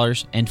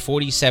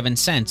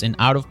 $49.47 in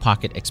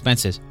out-of-pocket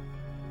expenses.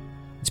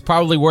 It's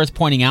probably worth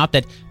pointing out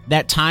that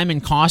that time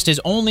and cost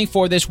is only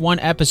for this one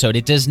episode.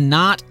 It does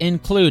not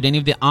include any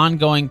of the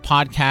ongoing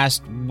podcast,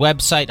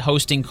 website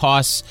hosting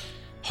costs,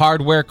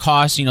 hardware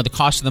costs, the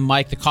cost of the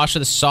mic, the cost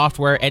of the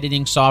software,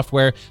 editing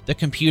software, the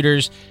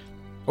computers,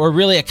 or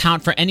really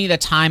account for any of the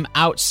time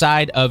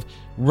outside of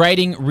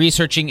writing,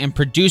 researching, and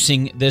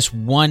producing this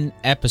one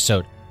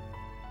episode.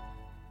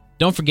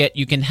 Don't forget,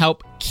 you can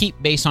help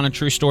keep Based on a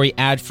True Story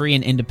ad-free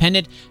and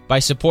independent by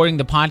supporting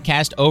the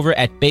podcast over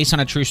at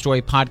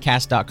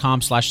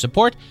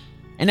basedonatruestorypodcast.com/support.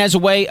 And as a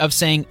way of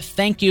saying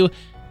thank you,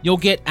 you'll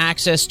get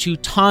access to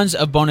tons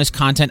of bonus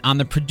content on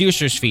the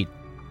producer's feed.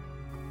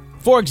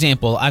 For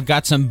example, I've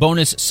got some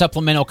bonus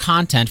supplemental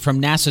content from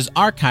NASA's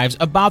archives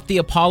about the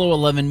Apollo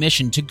 11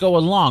 mission to go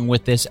along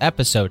with this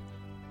episode.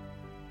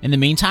 In the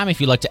meantime, if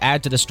you'd like to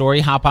add to the story,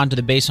 hop onto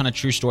the Based on a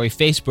True Story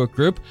Facebook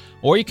group,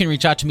 or you can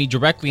reach out to me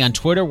directly on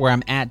Twitter where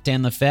I'm at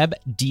Dan Lefebvre,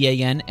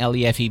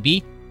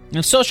 DanLefeb. And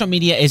if social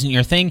media isn't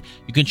your thing,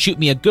 you can shoot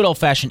me a good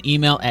old-fashioned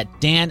email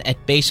at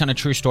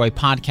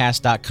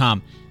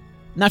dan@basedonatruestorypodcast.com.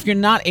 Now, if you're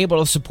not able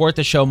to support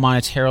the show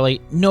monetarily,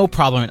 no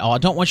problem at all. I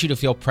don't want you to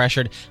feel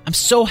pressured. I'm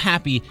so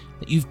happy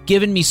that you've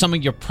given me some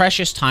of your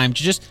precious time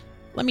to just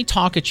let me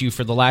talk at you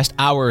for the last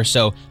hour or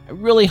so. I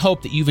really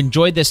hope that you've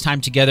enjoyed this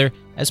time together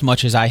as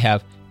much as I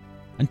have.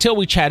 Until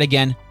we chat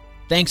again,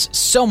 thanks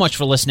so much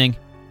for listening,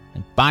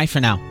 and bye for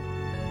now.